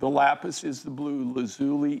 the lapis is the blue,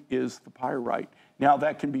 lazuli is the pyrite. Now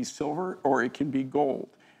that can be silver or it can be gold.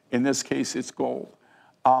 In this case, it's gold.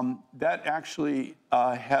 That actually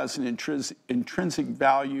has an intrinsic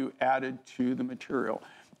value added to the material.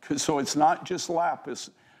 So it's not just lapis.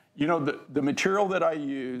 The material that I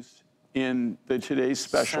use in the Today's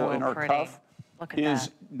Special in our cuff is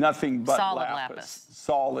nothing but lapis.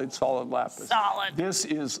 Solid lapis. Solid. This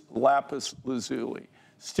is lapis lazuli.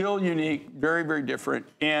 Still unique, very, very different.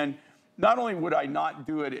 And not only would I not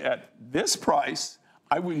do it at this price,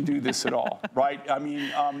 I wouldn't do this at all, right? I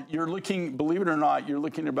mean, you're looking, believe it or not, you're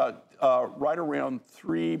looking about right around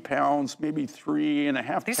 3 pounds, maybe 3.5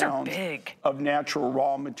 pounds. These are big. Of natural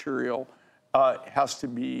raw material has to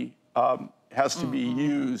be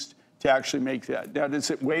used to actually make that. Now, does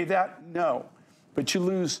it weigh that? No. But you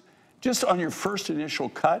lose, just on your first initial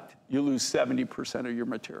cut, you lose 70% of your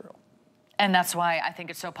material. And that's why I think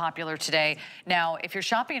it's so popular today. Now, if you're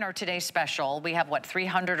shopping our Today's Special, we have,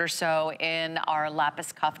 300 or so in our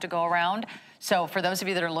lapis cuff to go around. So for those of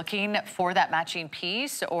you that are looking for that matching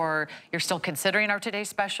piece, or you're still considering our Today's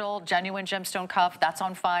Special, genuine gemstone cuff, that's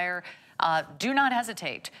on fire, do not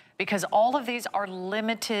hesitate, because all of these are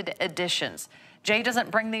limited editions. Jay doesn't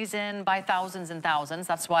bring these in by thousands and thousands.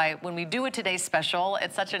 That's why when we do a Today's Special,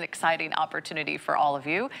 it's such an exciting opportunity for all of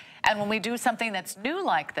you. And when we do something that's new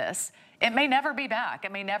like this, it may never be back.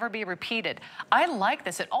 It may never be repeated. I like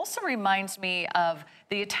this. It also reminds me of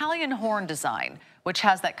the Italian horn design, which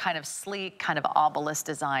has that kind of sleek, kind of obelisk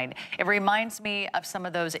design. It reminds me of some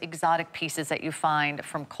of those exotic pieces that you find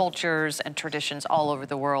from cultures and traditions all over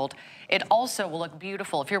the world. It also will look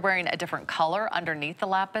beautiful if you're wearing a different color underneath the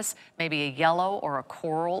lapis, maybe a yellow or a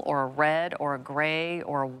coral or a red or a gray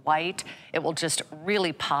or a white. It will just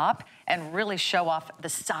really pop and really show off the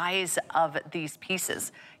size of these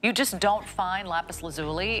pieces. You just don't find lapis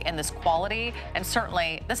lazuli in this quality, and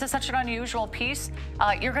certainly this is such an unusual piece.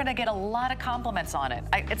 You're gonna get a lot of compliments on it.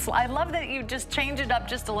 I love that you just change it up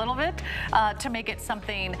just a little bit to make it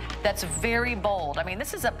something that's very bold. I mean,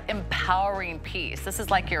 this is an empowering piece. This is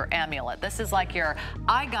like your amulet. This is like your,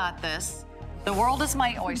 I got this, the world is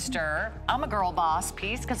my oyster, I'm a girl boss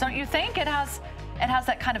piece, because don't you think it has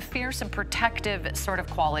that kind of fierce and protective sort of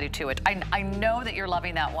quality to it. I know that you're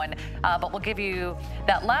loving that one, but we'll give you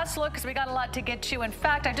that last look because we got a lot to get to. In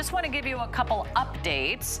fact, I just want to give you a couple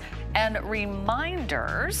updates and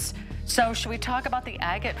reminders. So should we talk about the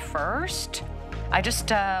agate first? I just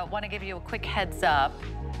want to give you a quick heads up.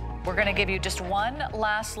 We're going to give you just one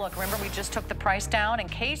last look. Remember, we just took the price down in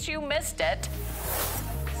case you missed it.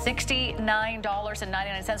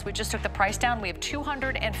 $69.99. We just took the price down. We have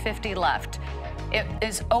 250 left. It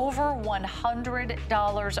is over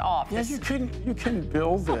 $100 off. Yeah, you can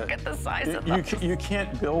build it. Look at the size of it. You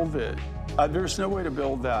can't build it. There's no way to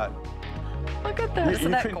build that. Look at this.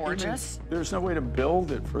 Isn't that gorgeous? There's no way to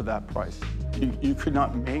build it for that price. You could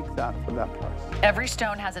not make that for that price. Every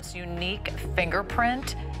stone has its unique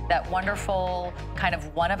fingerprint, that wonderful kind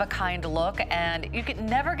of one-of-a-kind look, and you could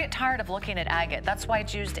never get tired of looking at agate. That's why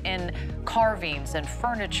it's used in carvings and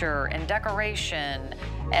furniture and decoration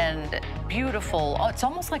and beautiful. Oh, it's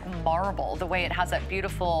almost like marble, the way it has that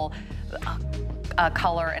beautiful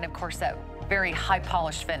color, and of course that very high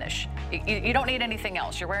polished finish. You don't need anything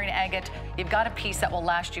else. You're wearing agate. You've got a piece that will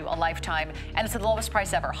last you a lifetime, and it's the lowest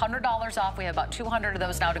price ever. $100 off. We have about 200 of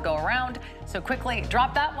those now to go around. So quickly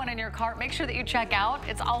drop that one in your cart. Make sure that you check out.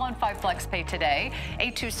 It's all on 5 FlexPay today.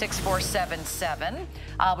 826477.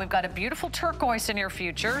 We've got a beautiful turquoise in your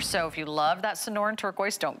future. So if you love that Sonoran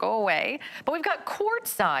turquoise, don't go away. But we've got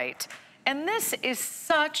quartzite, and this is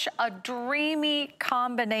such a dreamy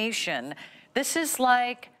combination. This is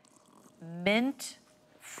like mint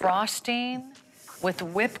frosting with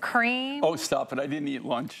whipped cream. Oh, stop it. I didn't eat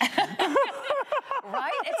lunch.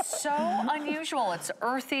 Right? It's so unusual. It's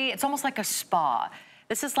earthy. It's almost like a spa.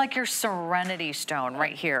 This is like your serenity stone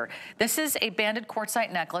right here. This is a banded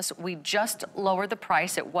quartzite necklace. We just lowered the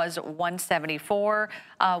price. It was $174.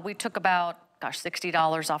 We took about, gosh,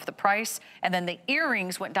 $60 off the price. And then the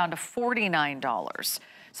earrings went down to $49.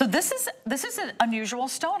 So this is an unusual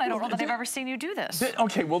stone. I don't know that I've ever seen you do this.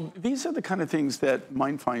 Okay, well, these are the kind of things that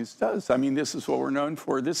Mindfinds does. I mean, this is what we're known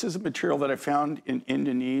for. This is a material that I found in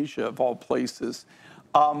Indonesia, of all places.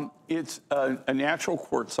 It's a natural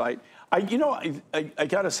quartzite. I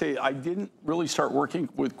got to say, I didn't really start working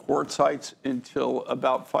with quartzites until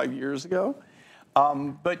about 5 years ago.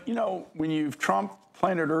 But, when you've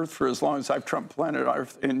planet Earth for as long as I've trumped planet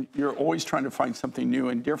Earth, and you're always trying to find something new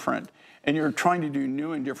and different, and you're trying to do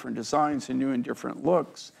new and different designs and new and different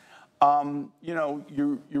looks, you know,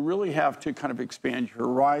 you really have to kind of expand your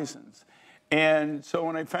horizons. And so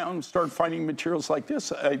when I started finding materials like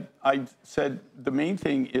this, I said the main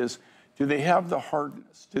thing is, do they have the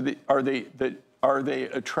hardness? Are they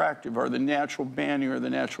attractive? Are the natural banding or the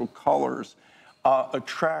natural colors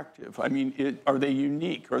attractive? I mean, are they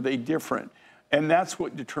unique? Are they different? And that's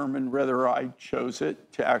what determined whether I chose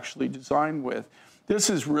it to actually design with. This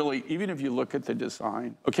is really, even if you look at the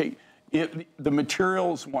design, okay, the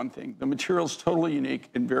material is one thing. The material is totally unique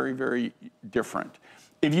and very, very different.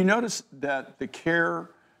 If you notice that the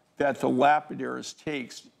care that the lapidaries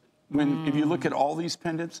takes, if you look at all these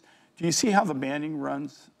pendants, do you see how the banding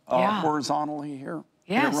runs horizontally here?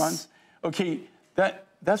 Yes. It runs? Okay,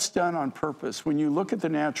 that's done on purpose. When you look at the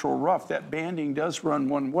natural rough, that banding does run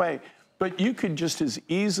one way, but you could just as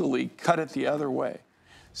easily cut it the other way.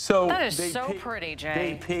 So that is so pretty, Jay.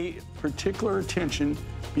 They pay particular attention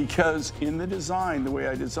because in the design, the way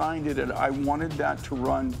I designed it, I wanted that to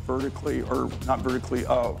run vertically, or not vertically,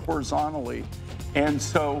 horizontally. And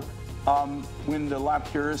so when the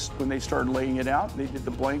lapidarists, when they started laying it out, they did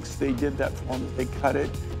the blanks, they did that for me. They cut it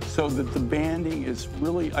so that the banding is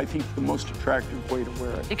really, I think, the most attractive way to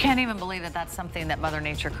wear it. You can't even believe that that's something that Mother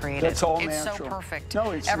Nature created. That's all it's natural. So perfect.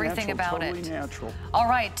 No, it's everything natural, about totally it. Natural. All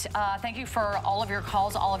right, thank you for all of your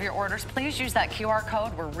calls, all of your orders. Please use that QR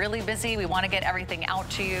code. We're really busy. We want to get everything out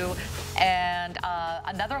to you. And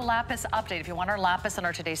another lapis update. If you want our lapis on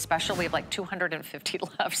our today's special, we have like 250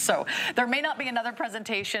 left. So there may not be another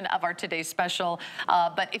presentation of our today's special.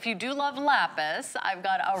 But if you do love lapis, I've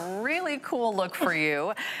got a really cool look for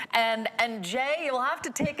you. And Jay, you'll have to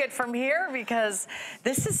take it from here because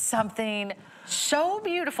this is something so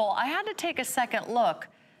beautiful. I had to take a second look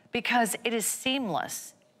because it is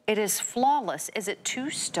seamless. It is flawless. Is it 2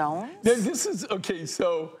 stones? Now, this is, okay,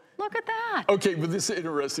 so. Look at that. Okay, but this is an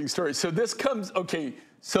interesting story. So this comes, okay,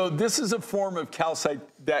 so this is a form of calcite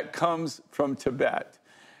that comes from Tibet.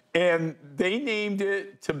 And they named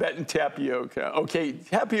it Tibetan tapioca. Okay,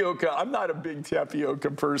 tapioca, I'm not a big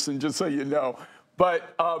tapioca person, just so you know.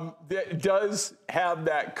 But it does have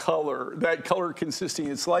that color consisting.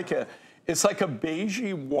 It's like a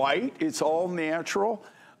beigey white. It's all natural.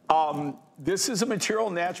 This is a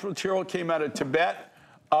natural material, came out of Tibet.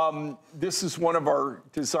 This is one of our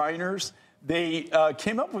designers. They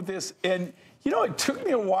came up with this, and you know, it took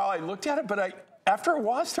me a while. I looked at it, but after a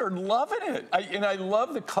while, I started loving it. And I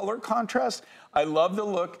love the color contrast. I love the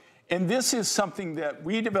look. And this is something that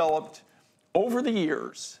we developed over the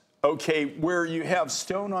years. Okay, where you have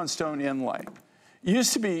stone on stone inlay. It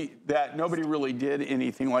used to be that nobody really did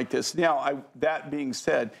anything like this. Now, that being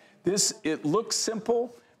said, it looks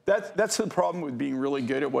simple. That's the problem with being really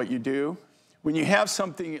good at what you do. When you have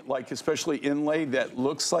something like, especially inlay, that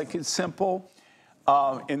looks like it's simple,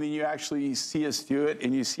 and then you actually see us do it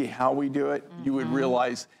and you see how we do it, you would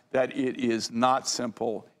realize that it is not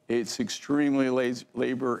simple. It's extremely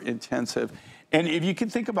labor intensive. And if you can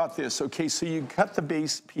think about this, okay, so you cut the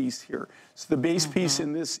base piece here. So the base piece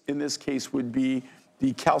in this case would be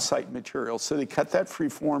the calcite material. So they cut that free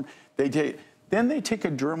form. Then they take a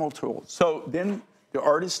Dremel tool. So then the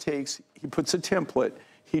artist he puts a template,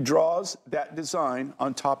 he draws that design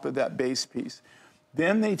on top of that base piece.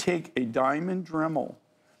 Then they take a diamond Dremel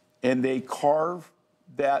and they carve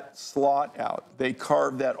that slot out. They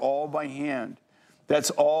carve that all by hand. That's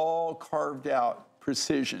all carved out,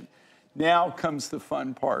 precision. Now comes the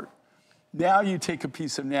fun part. Now you take a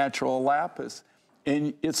piece of natural lapis,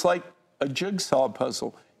 and it's like a jigsaw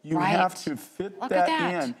puzzle. You have to fit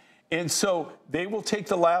that in. And so they will take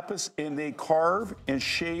the lapis and they carve and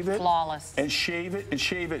shave it. Flawless. And shave it and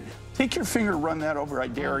shave it. Take your finger, run that over, I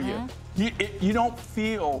dare you. You don't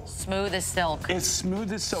feel... Smooth as silk. It's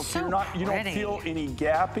smooth as silk. So you don't feel any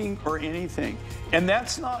gapping or anything. And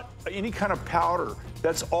that's not any kind of powder.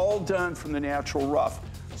 That's all done from the natural rough.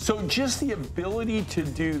 So just the ability to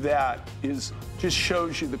do that just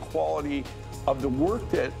shows you the quality of the work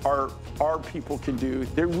that our people can do.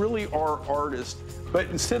 They really are artists. But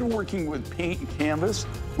instead of working with paint and canvas,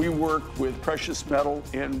 we work with precious metal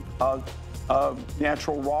and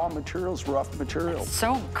natural raw materials, rough materials. It's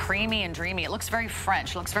so creamy and dreamy. It looks very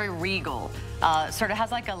French. It looks very regal. Sort of has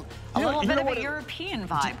like a little bit of a European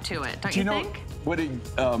vibe to it, don't you think?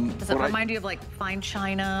 Does it remind you of like fine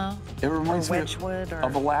china? It reminds me Wedgwood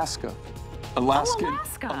of Alaska.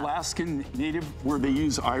 Alaskan native, where they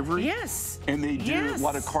use ivory. Yes. And they do a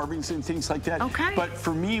lot of carvings and things like that. Okay. But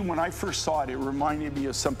for me, when I first saw it, it reminded me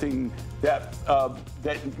of something that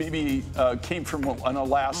that maybe came from an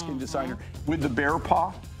Alaskan designer with the bear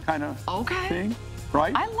paw kind of thing.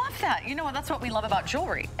 Right? I love that. You know what? That's what we love about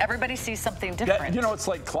jewelry. Everybody sees something different. Yeah, you know, it's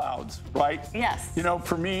like clouds, right? Yes. You know,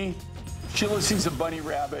 for me, Sheila sees a bunny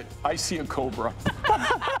rabbit. I see a cobra.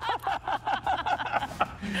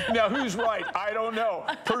 Now, who's right? I don't know.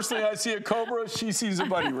 Personally, I see a cobra. She sees a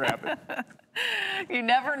bunny rabbit. You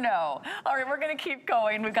never know. All right, we're going to keep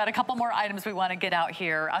going. We've got a couple more items we want to get out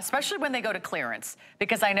here, especially when they go to clearance,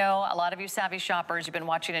 because I know a lot of you savvy shoppers, you've been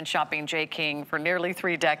watching and shopping J. King for nearly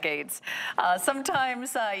 3 decades.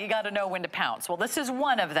 Sometimes you got to know when to pounce. Well, this is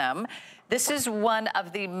one of them. This is one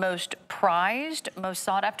of the most prized, most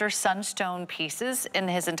sought-after sunstone pieces in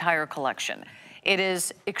his entire collection. It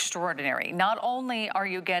is extraordinary. Not only are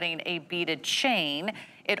you getting a beaded chain,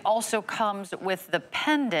 it also comes with the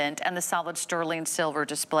pendant and the solid sterling silver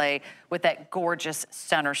display with that gorgeous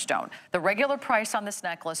center stone. The regular price on this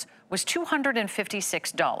necklace was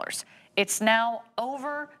 $256. It's now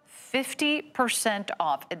over 50%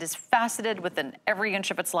 off. It is faceted within every inch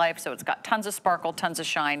of its life, so it's got tons of sparkle, tons of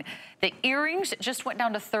shine. The earrings just went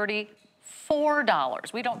down to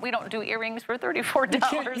 $34. We don't do earrings for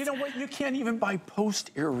 $34. You know what? You can't even buy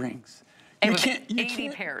post earrings. You can't, 80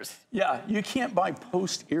 pairs. Yeah, you can't buy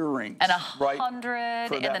post earrings. And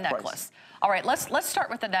 100 in the necklace. Price. All right, let's start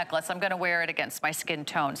with the necklace. I'm going to wear it against my skin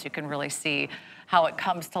tone so you can really see how it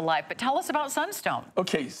comes to life. But tell us about sunstone.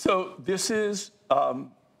 Okay, so this is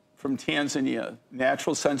from Tanzania,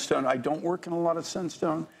 natural sunstone. I don't work in a lot of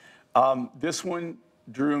sunstone. This one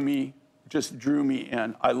just drew me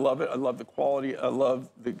in. I love it. I love the quality. I love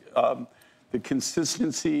the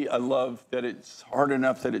consistency. I love that it's hard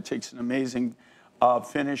enough that it takes an amazing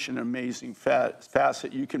finish and amazing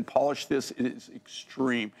facet. You can polish this. It is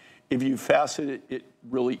extreme. If you facet it, it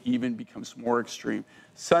really even becomes more extreme.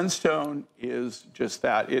 Sunstone is just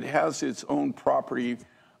that. It has its own property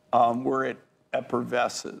where it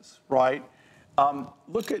effervesces, right?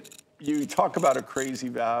 Look at, you talk about a crazy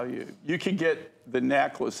value. You can get the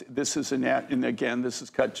necklace. This is and again, this is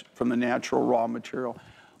cut from the natural raw material.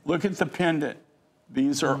 Look at the pendant.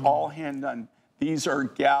 These are all hand done. These are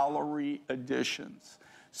gallery editions.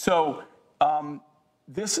 So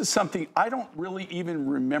this is something, I don't really even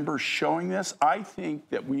remember showing this. I think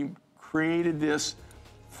that we created this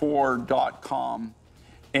for .com.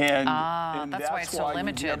 And that's why it's so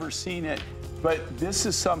limited. You've never seen it. But this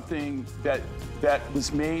is something that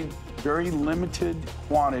was made very limited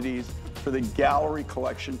quantities for the gallery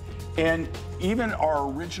collection. And even our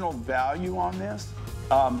original value on this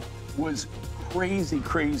was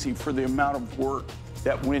crazy for the amount of work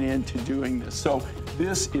that went into doing this. So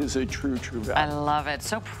this is a true value. I love it.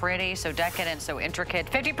 So pretty, so decadent, so intricate.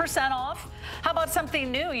 50% off. How about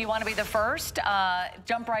something new? You want to be the first?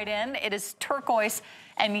 Jump right in. It is turquoise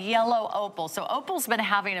and yellow opal. So opal's been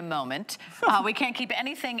having a moment. We can't keep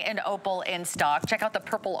anything in opal in stock. Check out the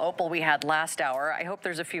purple opal we had last hour. I hope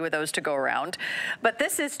there's a few of those to go around. But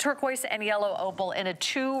this is turquoise and yellow opal in a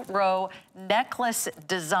 2-row necklace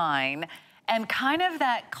design, and kind of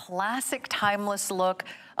that classic timeless look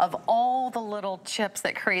of all the little chips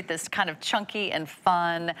that create this kind of chunky and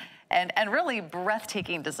fun and really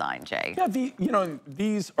breathtaking design, Jay. Yeah, you know,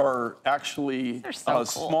 these are actually cool.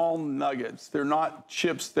 Small nuggets. They're not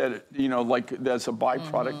chips that, you know, like that's a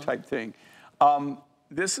byproduct type thing.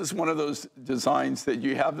 This is one of those designs that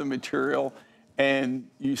you have the material and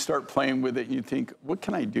you start playing with it and you think, what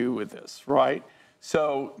can I do with this, right?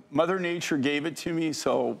 So Mother Nature gave it to me,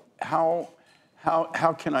 so how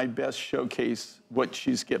can I best showcase what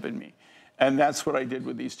she's given me? And that's what I did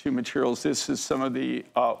with these two materials. This is some of the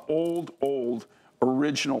old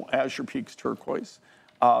original Azure Peaks turquoise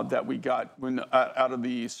that we got out of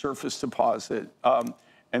the surface deposit.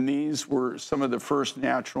 And these were some of the first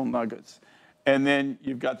natural nuggets. And then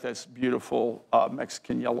you've got this beautiful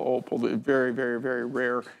Mexican yellow opal, very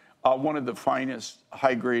rare. One of the finest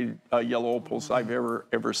high-grade yellow opals I've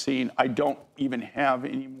ever seen. I don't even have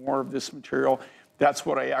any more of this material. That's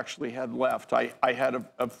what I actually had left. I had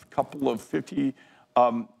a couple of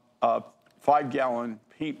 5-gallon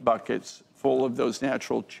paint buckets full of those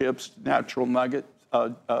natural chips, natural nugget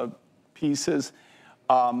pieces.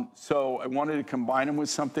 So I wanted to combine them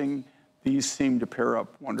with something. These seem to pair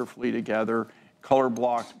up wonderfully together. Color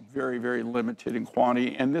block, very limited in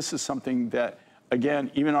quantity. And this is something that,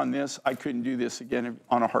 again, even on this, I couldn't do this again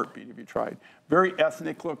on a heartbeat if you tried. Very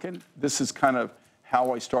ethnic looking. This is kind of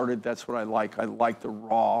how I started. That's what I like. I like the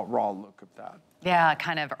raw look of that. Yeah,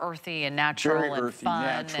 kind of earthy and natural Very and earthy, fun.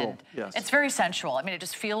 natural, And yes. it's very sensual. I mean, it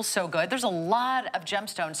just feels so good. There's a lot of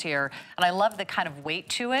gemstones here, and I love the kind of weight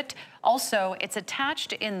to it. Also, it's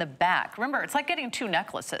attached in the back. Remember, it's like getting 2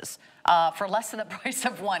 necklaces for less than the price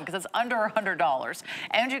of one, because it's under $100.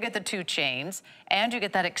 And you get the 2 chains, and you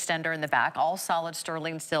get that extender in the back, all solid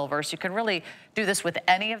sterling silver. So you can really do this with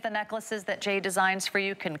any of the necklaces that Jay designs for you.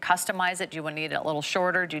 You can customize it. Do you need it a little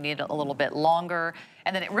shorter? Do you need it a little bit longer?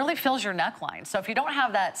 And then it really fills your neckline. So if you don't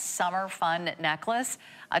have that summer fun necklace,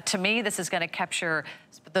 to me, this is going to capture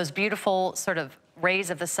those beautiful sort of rays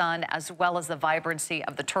of the sun, as well as the vibrancy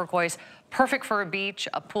of the turquoise. Perfect for a beach,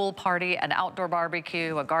 a pool party, an outdoor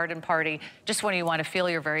barbecue, a garden party, just when you want to feel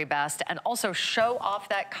your very best and also show off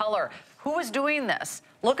that color. Who is doing this?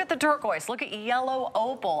 Look at the turquoise, look at yellow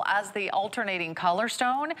opal as the alternating color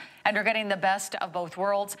stone, and you're getting the best of both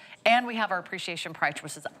worlds. And we have our appreciation price,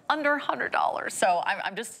 which is under $100. So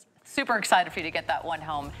I'm just super excited for you to get that one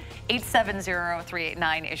home.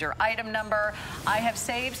 870389 is your item number. I have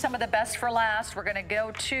saved some of the best for last. We're gonna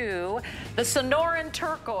go to the Sonoran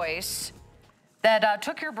turquoise that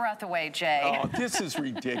took your breath away, Jay. Oh, this is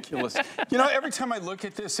ridiculous. You know, every time I look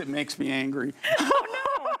at this, it makes me angry. Oh,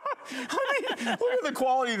 no. I mean, look at the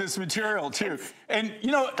quality of this material, too. And,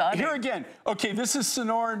 you know, here again, okay, this is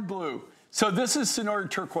Sonoran blue. So this is Sonoran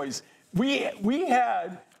turquoise. We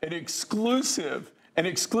had an exclusive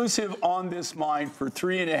on this mine for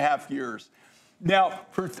 3.5 years. Now,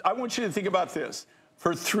 I want you to think about this.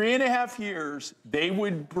 For 3.5 years, they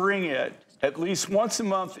would bring it at least once a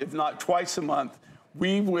month, if not twice a month.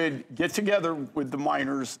 We would get together with the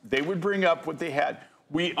miners. They would bring up what they had.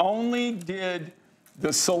 We only did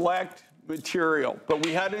the select material, but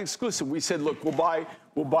we had an exclusive. We said, look, we'll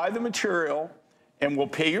buy the material and we'll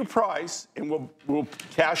pay your price and we'll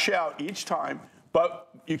cash out each time, but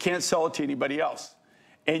you can't sell it to anybody else.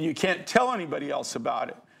 And you can't tell anybody else about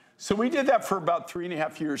it. So we did that for about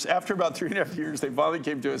 3.5 years. After about 3.5 years, they finally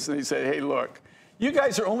came to us and they said, hey, look, you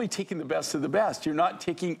guys are only taking the best of the best. You're not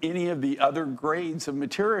taking any of the other grades of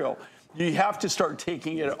material. You have to start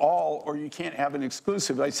taking it all or you can't have an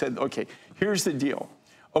exclusive. I said, okay, here's the deal.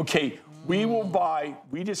 Okay, we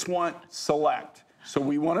just want select. So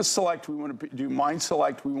we want to select, we want to do mine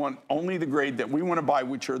select. We want only the grade that we want to buy,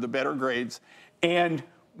 which are the better grades. And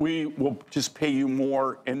we will just pay you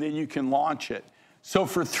more and then you can launch it. So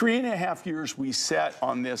for 3.5 years, we sat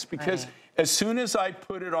on this because as soon as I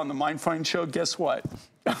put it on the Mine Find show, guess what?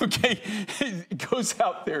 Okay, it goes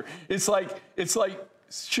out there. It's like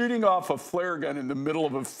shooting off a flare gun in the middle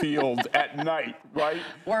of a field at night, right?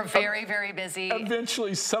 We're very, very busy.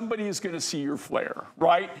 Eventually, somebody is going to see your flare,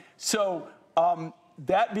 right? So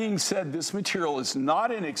that being said, this material is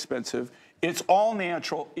not inexpensive. It's all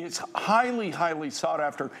natural. It's highly, highly sought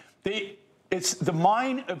after. The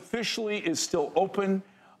mine officially is still open.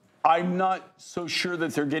 I'm not so sure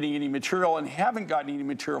that they're getting any material and haven't gotten any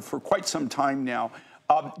material for quite some time now.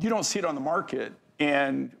 You don't see it on the market,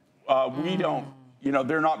 and we don't, you know,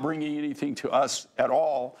 they're not bringing anything to us at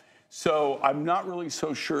all. So I'm not really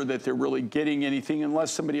so sure that they're really getting anything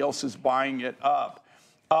unless somebody else is buying it up.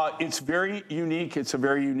 It's very unique. It's a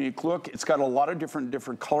very unique look. It's got a lot of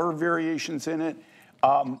different color variations in it.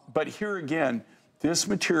 But here again, this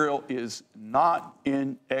material is not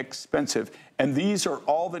inexpensive. And these are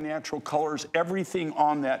all the natural colors. Everything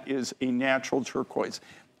on that is a natural turquoise.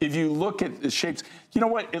 If you look at the shapes, you know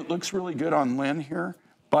what? It looks really good on Lynn here,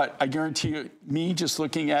 but I guarantee you, me just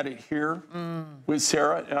looking at it here with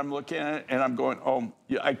Sarah, and I'm looking at it and I'm going, oh,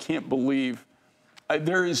 yeah, I can't believe.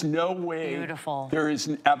 There is no way. Beautiful. There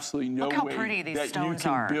is absolutely no Look how way pretty these that you stones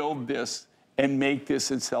can are. build this and make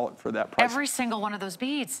this and sell it for that price. Every single one of those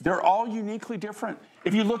beads. They're all uniquely different.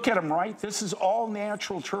 If you look at them, right, this is all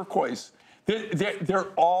natural turquoise.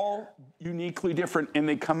 They're all uniquely different, and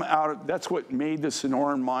they come out, that's what made the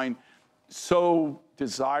Sonoran mine so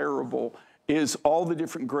desirable, is all the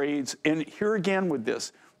different grades. And here again with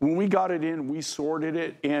this, when we got it in, we sorted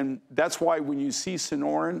it, and that's why when you see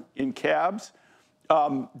Sonoran in cabs,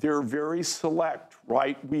 they're very select,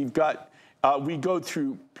 right? We've got, we go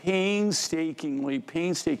through painstakingly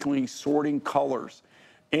sorting colors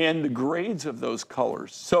and the grades of those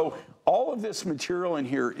colors. So all of this material in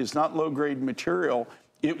here is not low-grade material.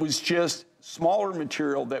 It was just smaller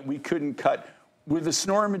material that we couldn't cut. With the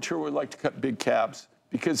Sonoran material, we like to cut big cabs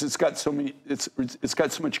because it's got so many, it's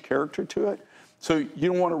got so much character to it. So you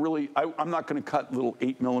don't want to really, I'm not going to cut little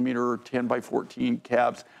 8mm or 10x14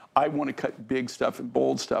 cabs. I want to cut big stuff and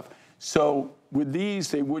bold stuff. So with these,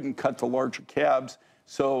 they wouldn't cut the larger cabs.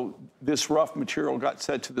 So this rough material got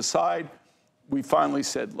set to the side. We finally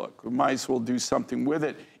said, look, we might as well do something with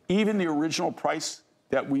it. Even the original price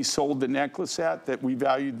that we sold the necklace at, that we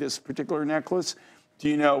valued this particular necklace, do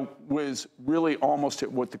you know, was really almost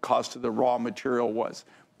at what the cost of the raw material was.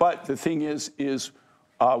 But the thing is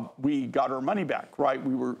we got our money back, right?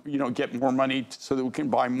 We were, you know, get more money so that we can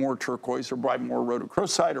buy more turquoise or buy more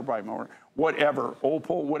rhodochrosite or buy more whatever,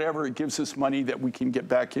 opal, whatever. It gives us money that we can get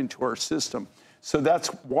back into our system. So that's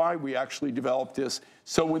why we actually developed this.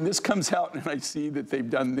 So when this comes out and I see that they've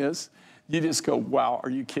done this, you just go, wow, are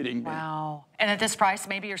you kidding me? Wow. And at this price,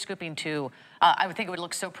 maybe you're scooping two. I would think it would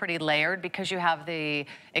look so pretty layered because you have the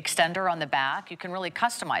extender on the back. You can really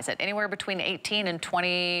customize it anywhere between 18 and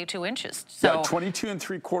 22 inches. So yeah, 22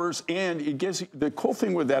 3/4, and it gives you, the cool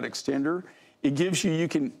thing with that extender, it gives you, you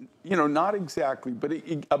can, you know, not exactly, but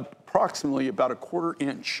approximately about 1/4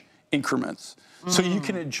 inch increments. So you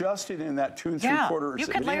can adjust it in that 2 3/4 you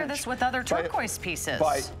could layer this with other turquoise pieces.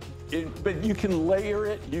 But you can layer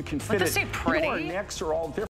it, you can fit it. Wouldn't this be pretty? You know, our necks are all different.